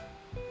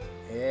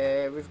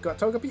 Yeah, we've got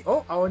Togepi.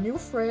 Oh, our new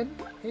friend.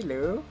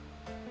 Hello.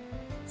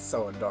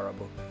 So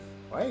adorable.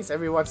 Why is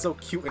everyone so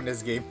cute in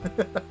this game?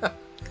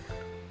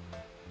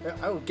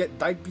 I would get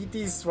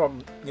diabetes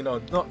from, you know,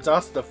 not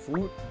just the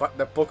food, but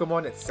the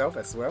Pokemon itself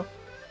as well.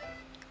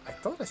 I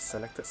thought I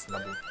selected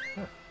Snubble.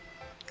 Huh.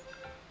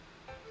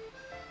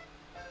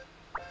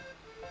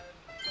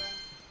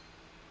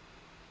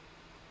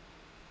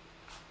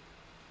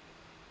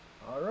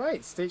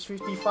 Alright, stage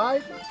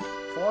 55.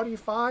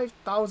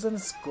 45,000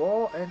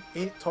 score and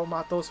 8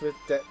 tomatoes with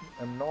that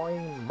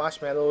annoying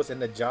marshmallows in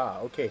the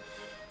jar. Okay,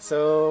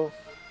 so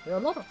there are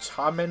a lot of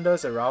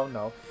Charmanders around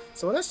now.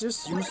 So let's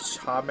just use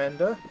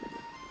Charmander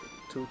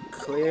to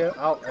clear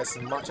out as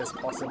much as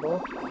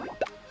possible.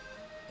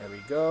 There we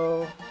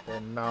go.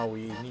 Then now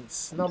we need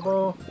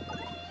Snubble.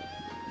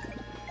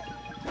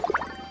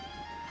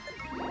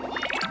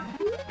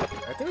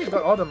 I think we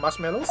got all the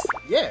marshmallows?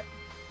 Yeah!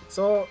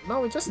 So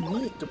now we just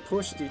need to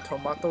push the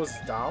tomatoes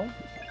down.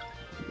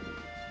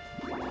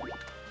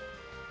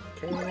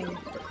 Okay,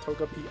 get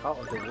Togepi out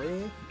of the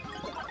way.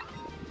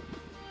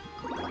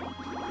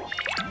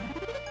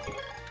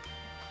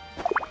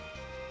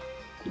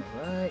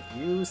 Alright,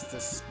 use the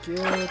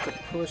skill to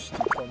push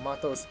the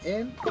tomatoes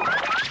in.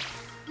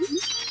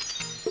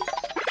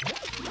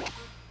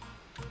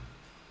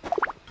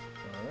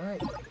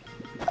 Alright.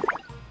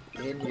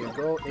 In you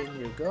go, in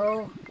you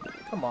go.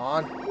 Come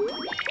on.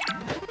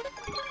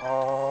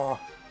 Oh.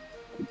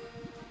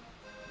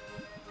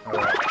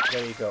 Alright,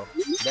 there you go.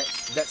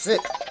 That's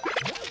it.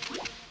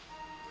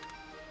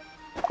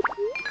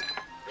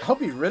 I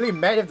hope you're really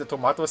mad if the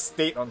tomato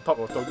stayed on top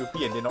of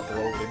Togepi and did not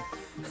roll in.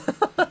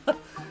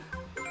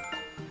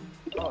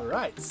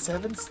 Alright,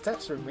 7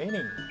 steps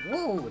remaining.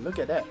 Whoa, look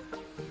at that.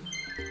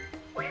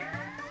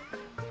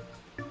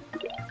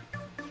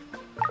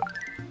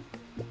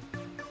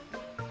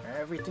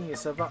 Everything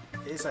is about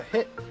is a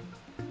hit.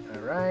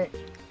 Alright.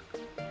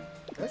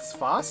 That's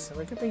fast.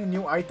 We're getting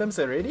new items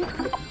already.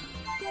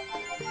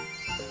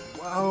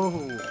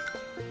 Wow.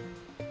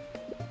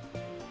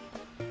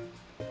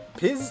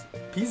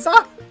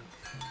 Pizza?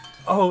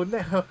 Oh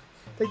no.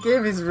 The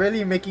game is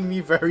really making me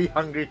very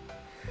hungry.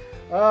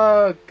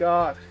 Oh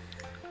god.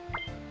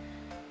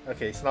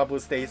 Okay, Snubble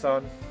stays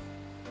on.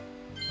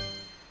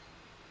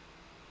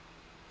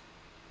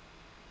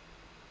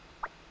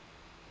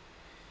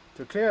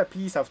 To clear a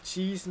piece of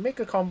cheese, make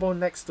a combo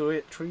next to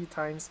it 3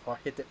 times or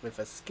hit it with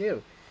a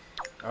skill.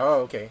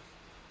 Oh, okay.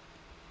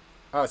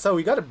 Oh, so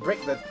we gotta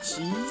break the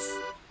cheese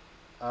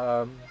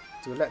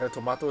to let the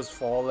tomatoes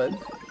fall in.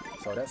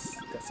 So that's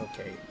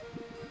okay.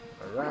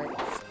 Alright,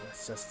 so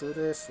let's just do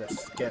this.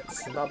 Let's get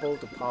Snubble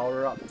to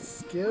power up his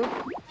skill.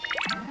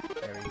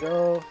 There we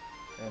go.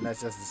 And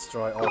let's just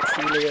destroy all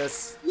 3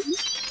 layers.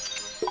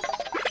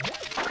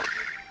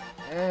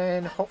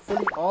 And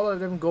hopefully all of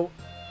them go...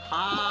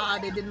 Ah,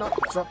 they did not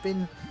drop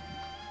in.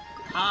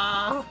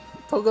 Ah,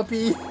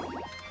 Togepi.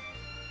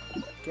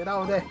 Get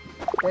out of there.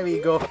 There we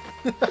go.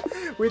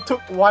 We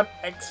took 1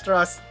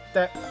 extra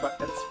step, but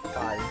that's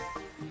fine.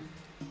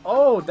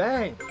 Oh,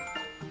 dang.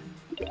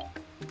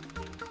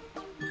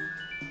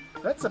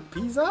 That's a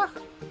pizza?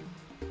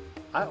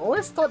 I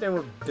always thought they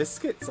were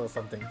biscuits or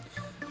something.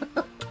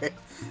 Okay.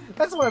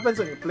 That's what happens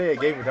when you play a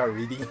game without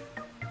reading.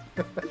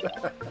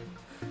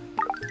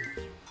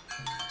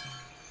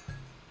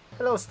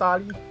 Hello,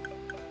 Starly.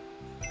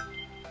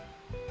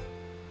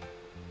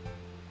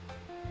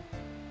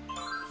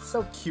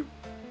 So cute.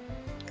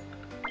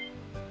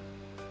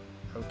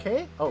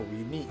 Okay. Oh, we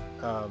need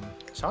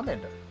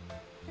Charmander.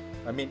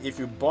 I mean, if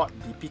you bought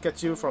the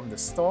Pikachu from the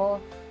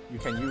store, you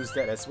can use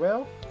that as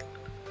well.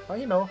 But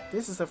you know,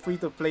 this is a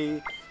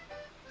free-to-play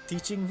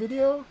teaching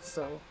video,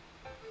 so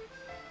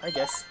I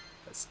guess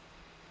let's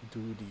do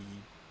the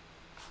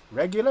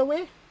regular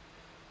way.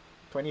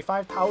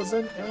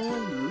 25,000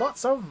 and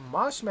lots of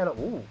marshmallow.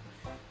 Ooh.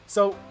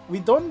 So we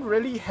don't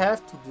really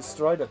have to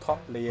destroy the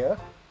top layer,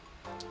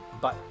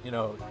 but you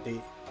know,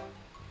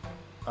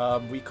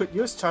 we could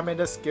use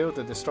Charmander's skill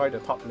to destroy the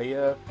top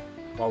layer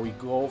while we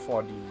go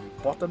for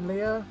the bottom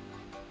layer.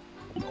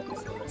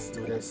 So let's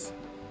do this.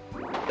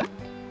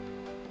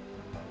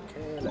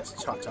 Okay, let's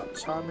charge up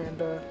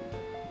Charmander.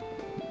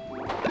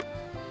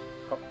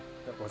 Oh,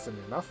 that wasn't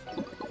enough.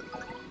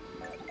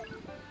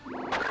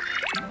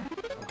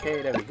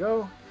 Okay, there we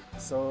go.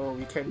 So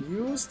we can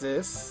use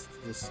this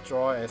to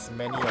destroy as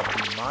many of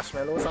the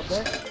marshmallows up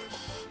there.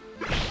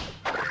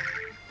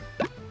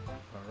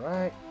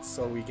 Alright,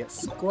 so we get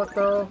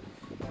Squirtle.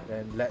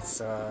 Then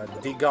let's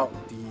dig out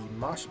the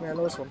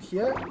marshmallows from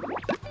here.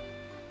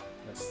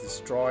 Let's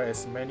destroy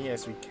as many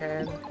as we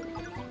can.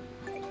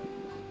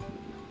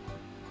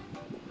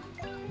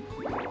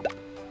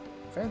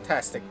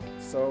 Fantastic.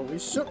 So we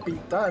should be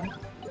done.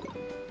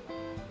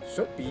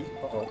 Should be.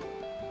 Uh-oh.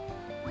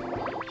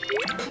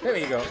 There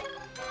we go.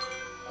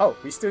 Oh,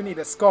 we still need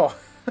a score.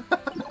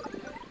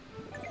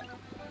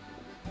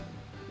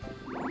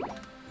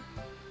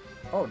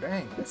 Oh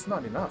dang, that's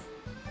not enough.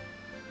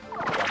 How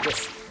about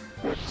this?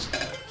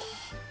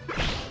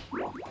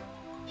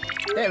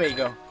 There we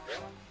go.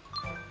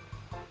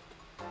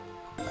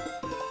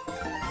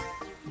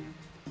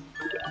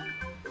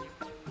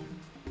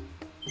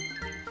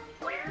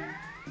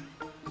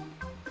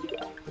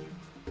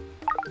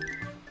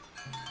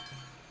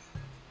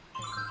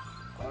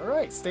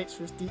 Alright, stage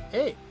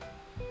 58.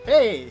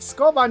 Hey,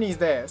 Scorbunny is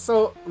there.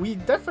 So we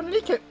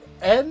definitely can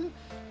end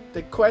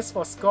the quest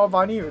for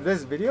Scorbunny with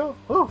this video.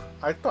 Whew,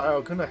 I thought I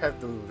was gonna have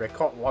to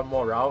record 1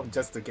 more round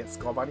just to get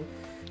Scorbunny.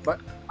 But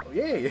oh,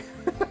 yay!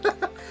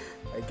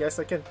 I guess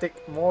I can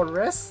take more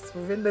rest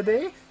within the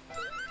day.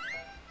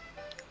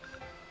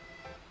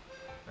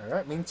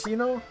 Alright,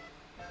 Minccino,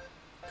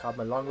 come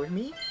along with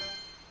me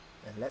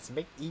and let's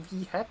make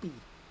Eevee happy.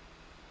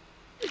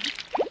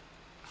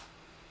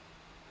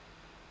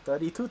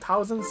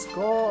 32,000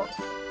 score,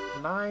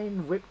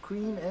 9 whipped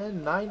cream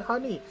and 9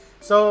 honey.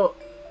 So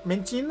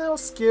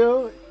Minccino's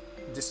skill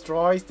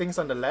destroys things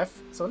on the left.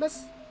 So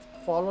let's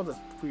follow the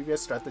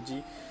previous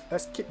strategy.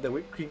 Let's keep the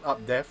whipped cream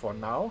up there for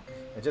now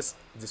and just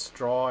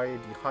destroy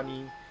the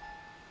honey.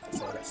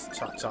 So let's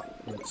chop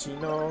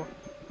Minccino.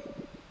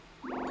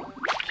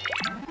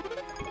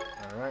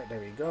 Alright, there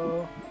we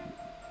go.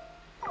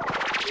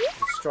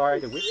 Destroy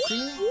the whipped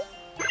cream.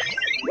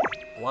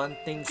 One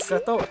thing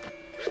settled.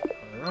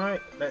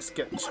 Alright, let's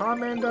get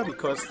Charmander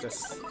because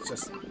there's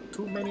just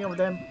too many of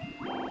them.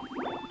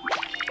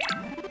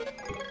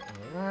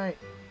 Alright,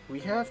 we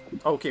have...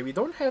 Okay, we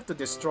don't have to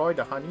destroy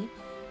the honey,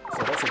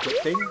 so that's a good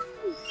thing.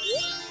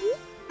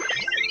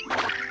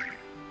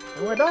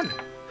 And we're done!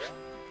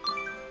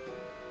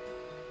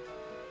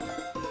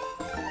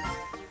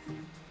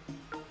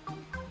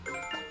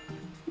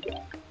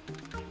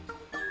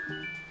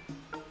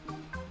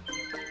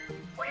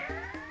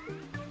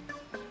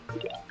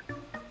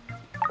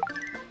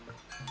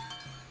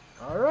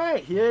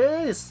 Alright, here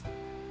it is!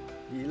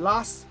 The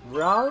last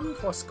round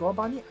for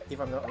Scorbunny, if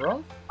I'm not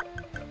wrong.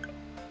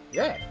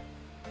 Yeah!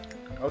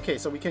 Okay,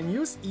 so we can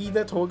use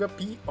either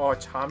Togepi or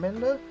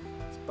Charmander,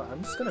 but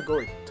I'm just gonna go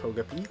with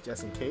Togepi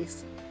just in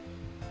case.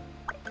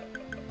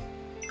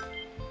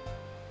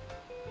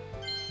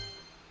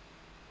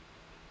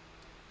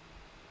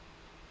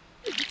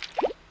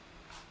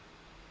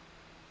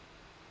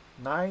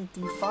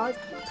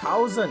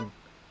 $95,000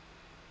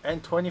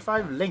 and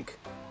 25 Link.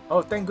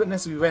 Oh, thank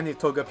goodness we went with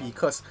Togepi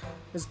because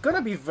it's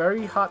gonna be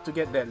very hard to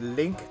get that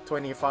Link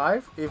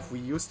 25 if we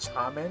use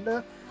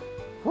Charmander.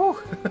 Whew.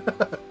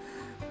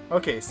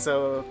 Okay,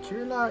 so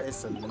Kirilla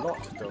is a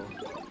lot though.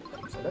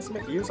 So let's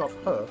make use of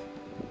her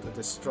to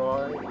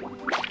destroy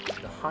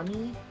the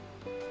honey.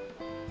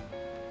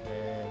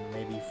 And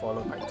maybe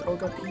followed by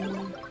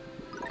Togepi.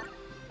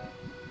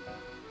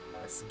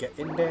 Let's get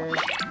in there.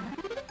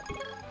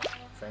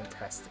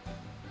 Fantastic.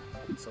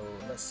 So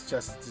let's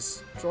just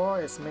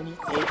destroy as many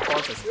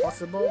acorns as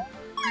possible.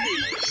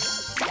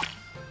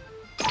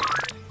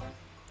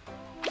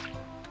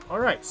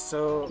 Alright,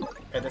 so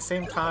at the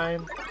same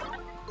time,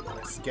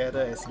 let's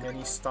gather as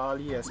many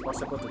Starly as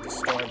possible to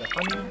destroy the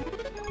honey.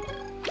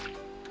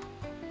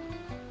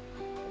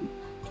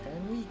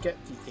 Can we get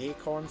the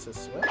acorns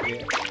as well?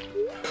 Yeah.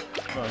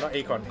 No, not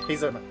acorn,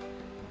 hazelnut.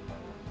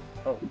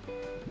 Oh.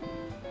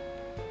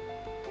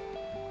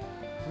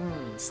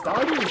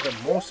 Starly is the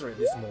most at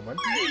this moment.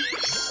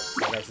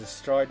 So let's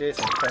destroy this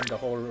and turn the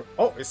whole...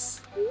 Oh, it's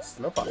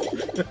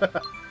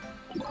Slowpoke.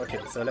 Okay,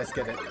 so let's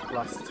get that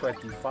plus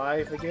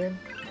 25 again.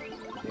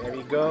 There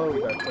we go,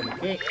 we got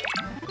 28.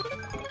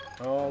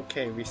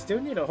 Okay, we still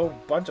need a whole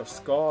bunch of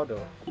score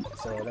though.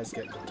 So let's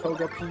get the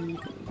Togepi.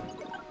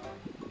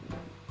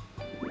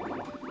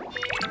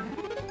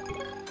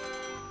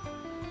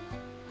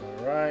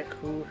 Alright,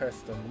 who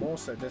has the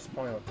most at this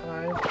point of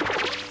time?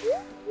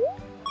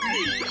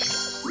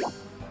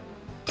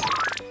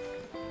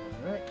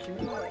 Alright,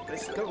 Kirilla,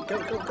 let's go, go!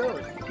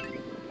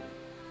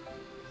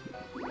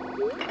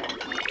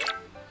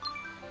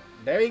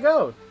 There we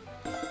go!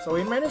 So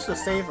we managed to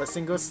save a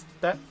single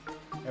step,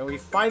 and we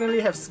finally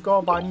have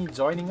Scorbunny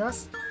joining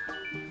us.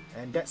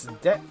 And that's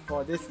that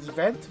for this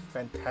event.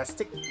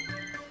 Fantastic!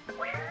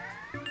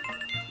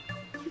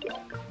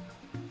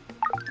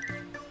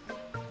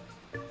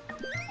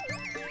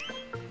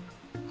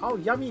 Our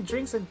yummy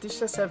drinks and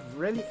dishes have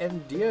really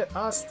endeared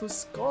us to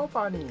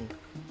Scorbunny.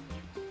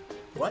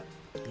 What?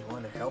 You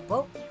want to help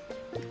out?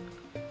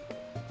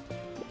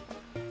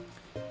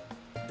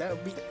 That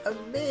would be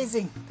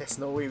amazing! There's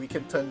no way we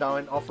can turn down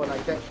an offer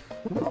like that.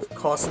 Of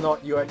course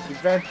not, you're an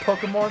event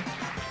Pokemon.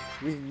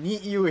 We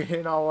need you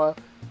in our,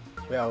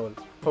 well,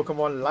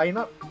 Pokemon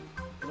lineup.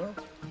 You know?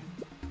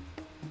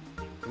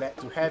 Glad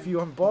to have you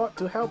on board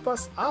to help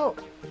us out.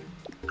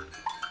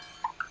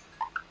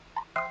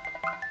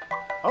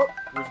 Oh,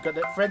 we've got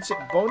that friendship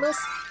bonus.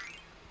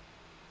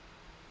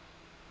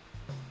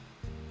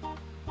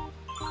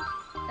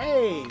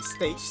 Hey,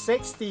 stage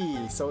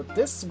 60. So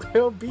this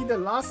will be the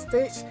last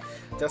stage.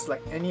 Just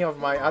like any of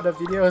my other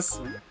videos,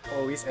 we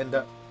always end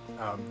up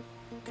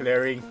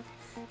clearing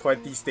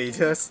 20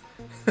 stages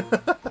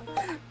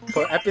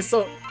per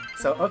episode.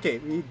 So okay,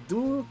 we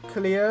do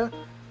clear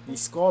the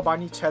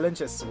Scorbunny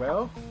challenge as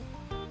well.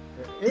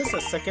 There is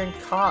a second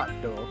card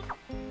though.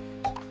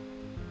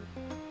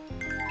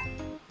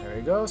 There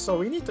we go. So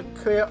we need to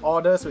clear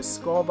orders with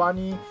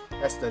Scorbunny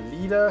as the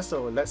leader.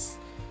 So let's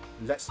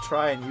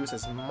try and use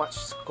as much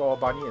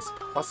Scorbunny as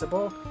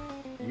possible.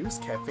 Use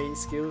cafe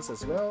skills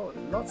as well.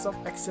 Lots of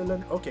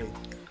excellent. Okay,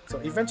 so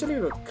eventually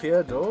we'll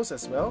clear those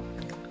as well.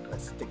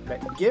 Let's take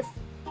back gift.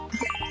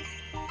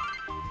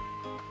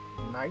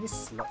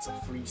 Nice, lots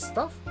of free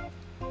stuff.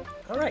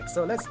 Alright,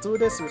 so let's do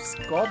this with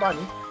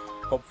Scorbunny.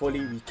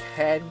 Hopefully we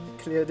can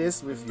clear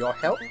this with your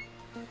help.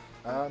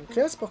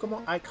 Clears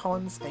Pokemon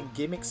icons and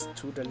gimmicks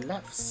to the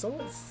left. So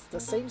it's the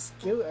same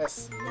skill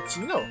as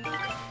Minccino.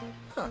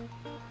 Huh.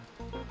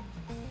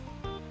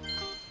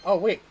 Oh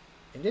wait,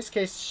 in this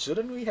case,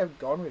 shouldn't we have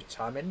gone with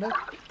Charmander?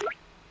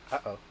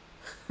 Uh-oh.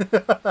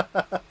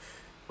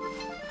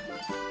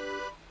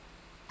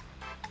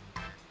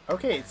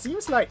 Okay, it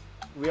seems like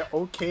we're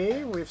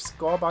okay with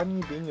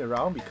Scorbunny being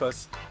around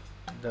because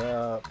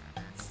the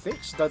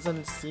stage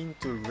doesn't seem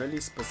to really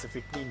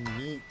specifically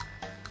need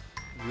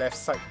left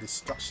side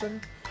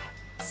destruction.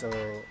 So,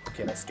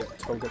 okay, let's get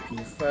Togepi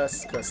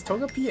first, because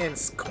Togepi and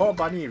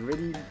Scorbunny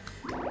really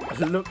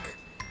look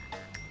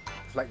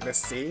like the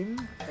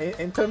same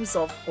in terms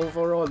of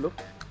overall look.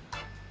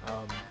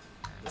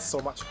 There's so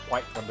much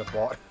white on the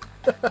board.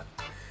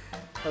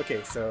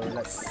 Okay, so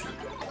let's...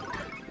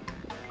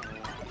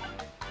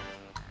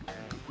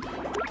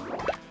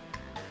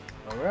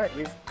 Alright,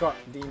 we've got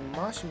the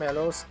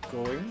marshmallows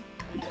going.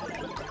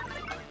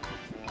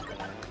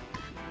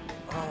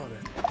 Oh,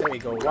 there we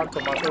go. One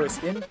tomato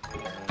is in.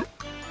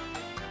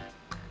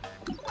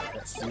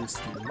 Let's use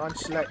the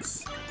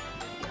Munchlax.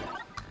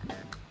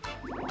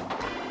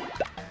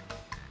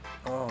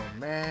 Oh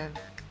man.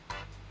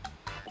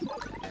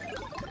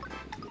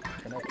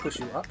 Can I push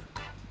you up?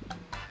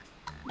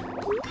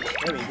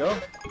 There we go.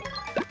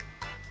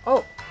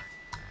 Oh!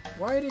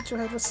 Why did you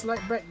have to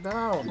slide back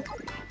down?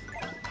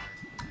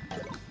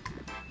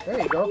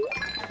 There you go.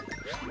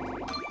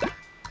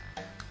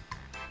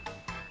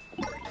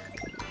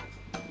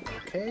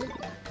 Okay.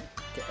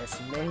 Get as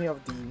many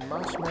of the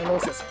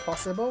marshmallows as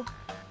possible.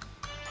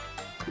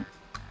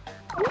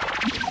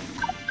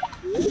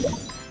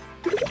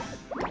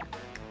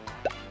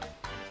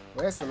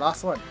 Where's the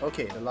last one?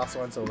 Okay, the last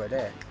one's over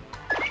there.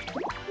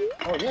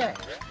 Oh yeah!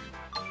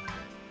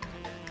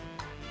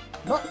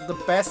 Not the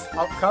best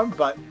outcome,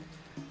 but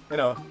you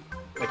know,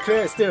 a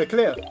clear is still a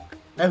clear.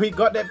 And we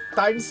got that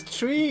times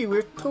 3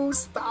 with 2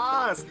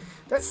 stars!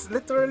 That's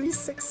literally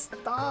 6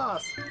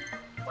 stars!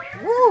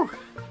 Woo!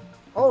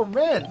 Oh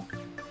man!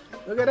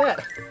 Look at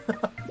that!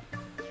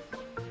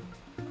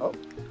 Oh,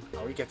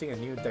 are we getting a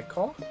new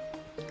decor?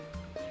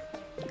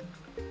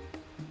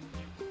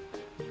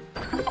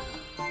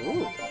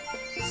 Ooh!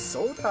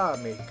 Soda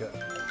maker!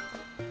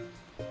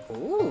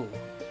 Ooh!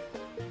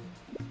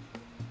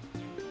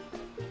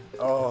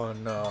 Oh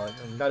no,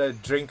 another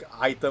drink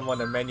item on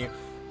the menu.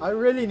 I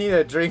really need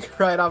a drink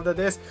right after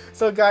this.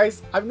 So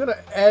guys, I'm gonna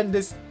end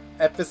this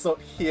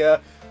episode here.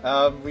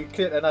 We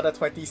cleared another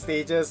 20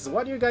 stages.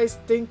 What do you guys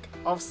think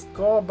of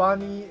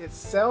Scorbunny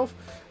itself?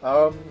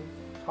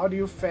 How do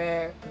you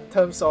fare in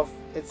terms of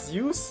its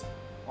use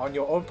on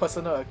your own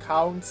personal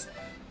accounts?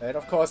 And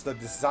of course the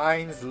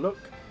designs look,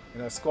 you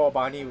know,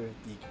 Scorbunny with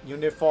the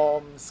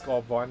uniform,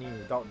 Scorbunny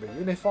without the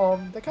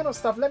uniform, that kind of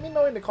stuff. Let me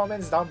know in the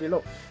comments down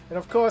below. And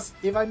of course,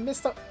 if I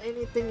missed out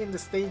anything in the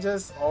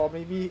stages, or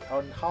maybe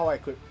on how I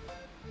could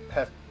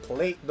have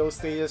played those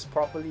stages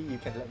properly, you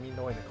can let me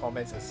know in the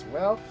comments as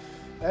well.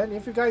 And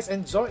if you guys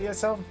enjoyed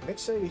yourself, make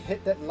sure you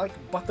hit that like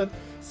button,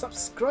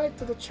 subscribe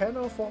to the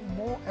channel for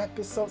more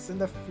episodes in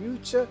the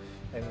future,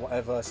 and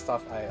whatever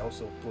stuff I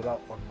also put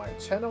out on my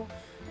channel.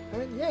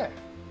 And yeah,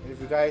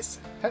 if you guys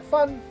had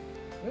fun,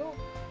 you know,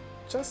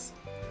 just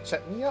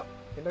check me out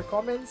in the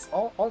comments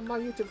or on my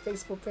YouTube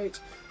Facebook page.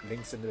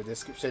 Links in the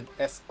description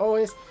as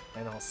always.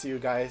 And I'll see you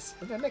guys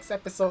in the next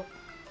episode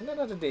in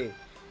another day.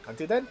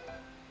 Until then,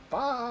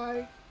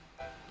 bye!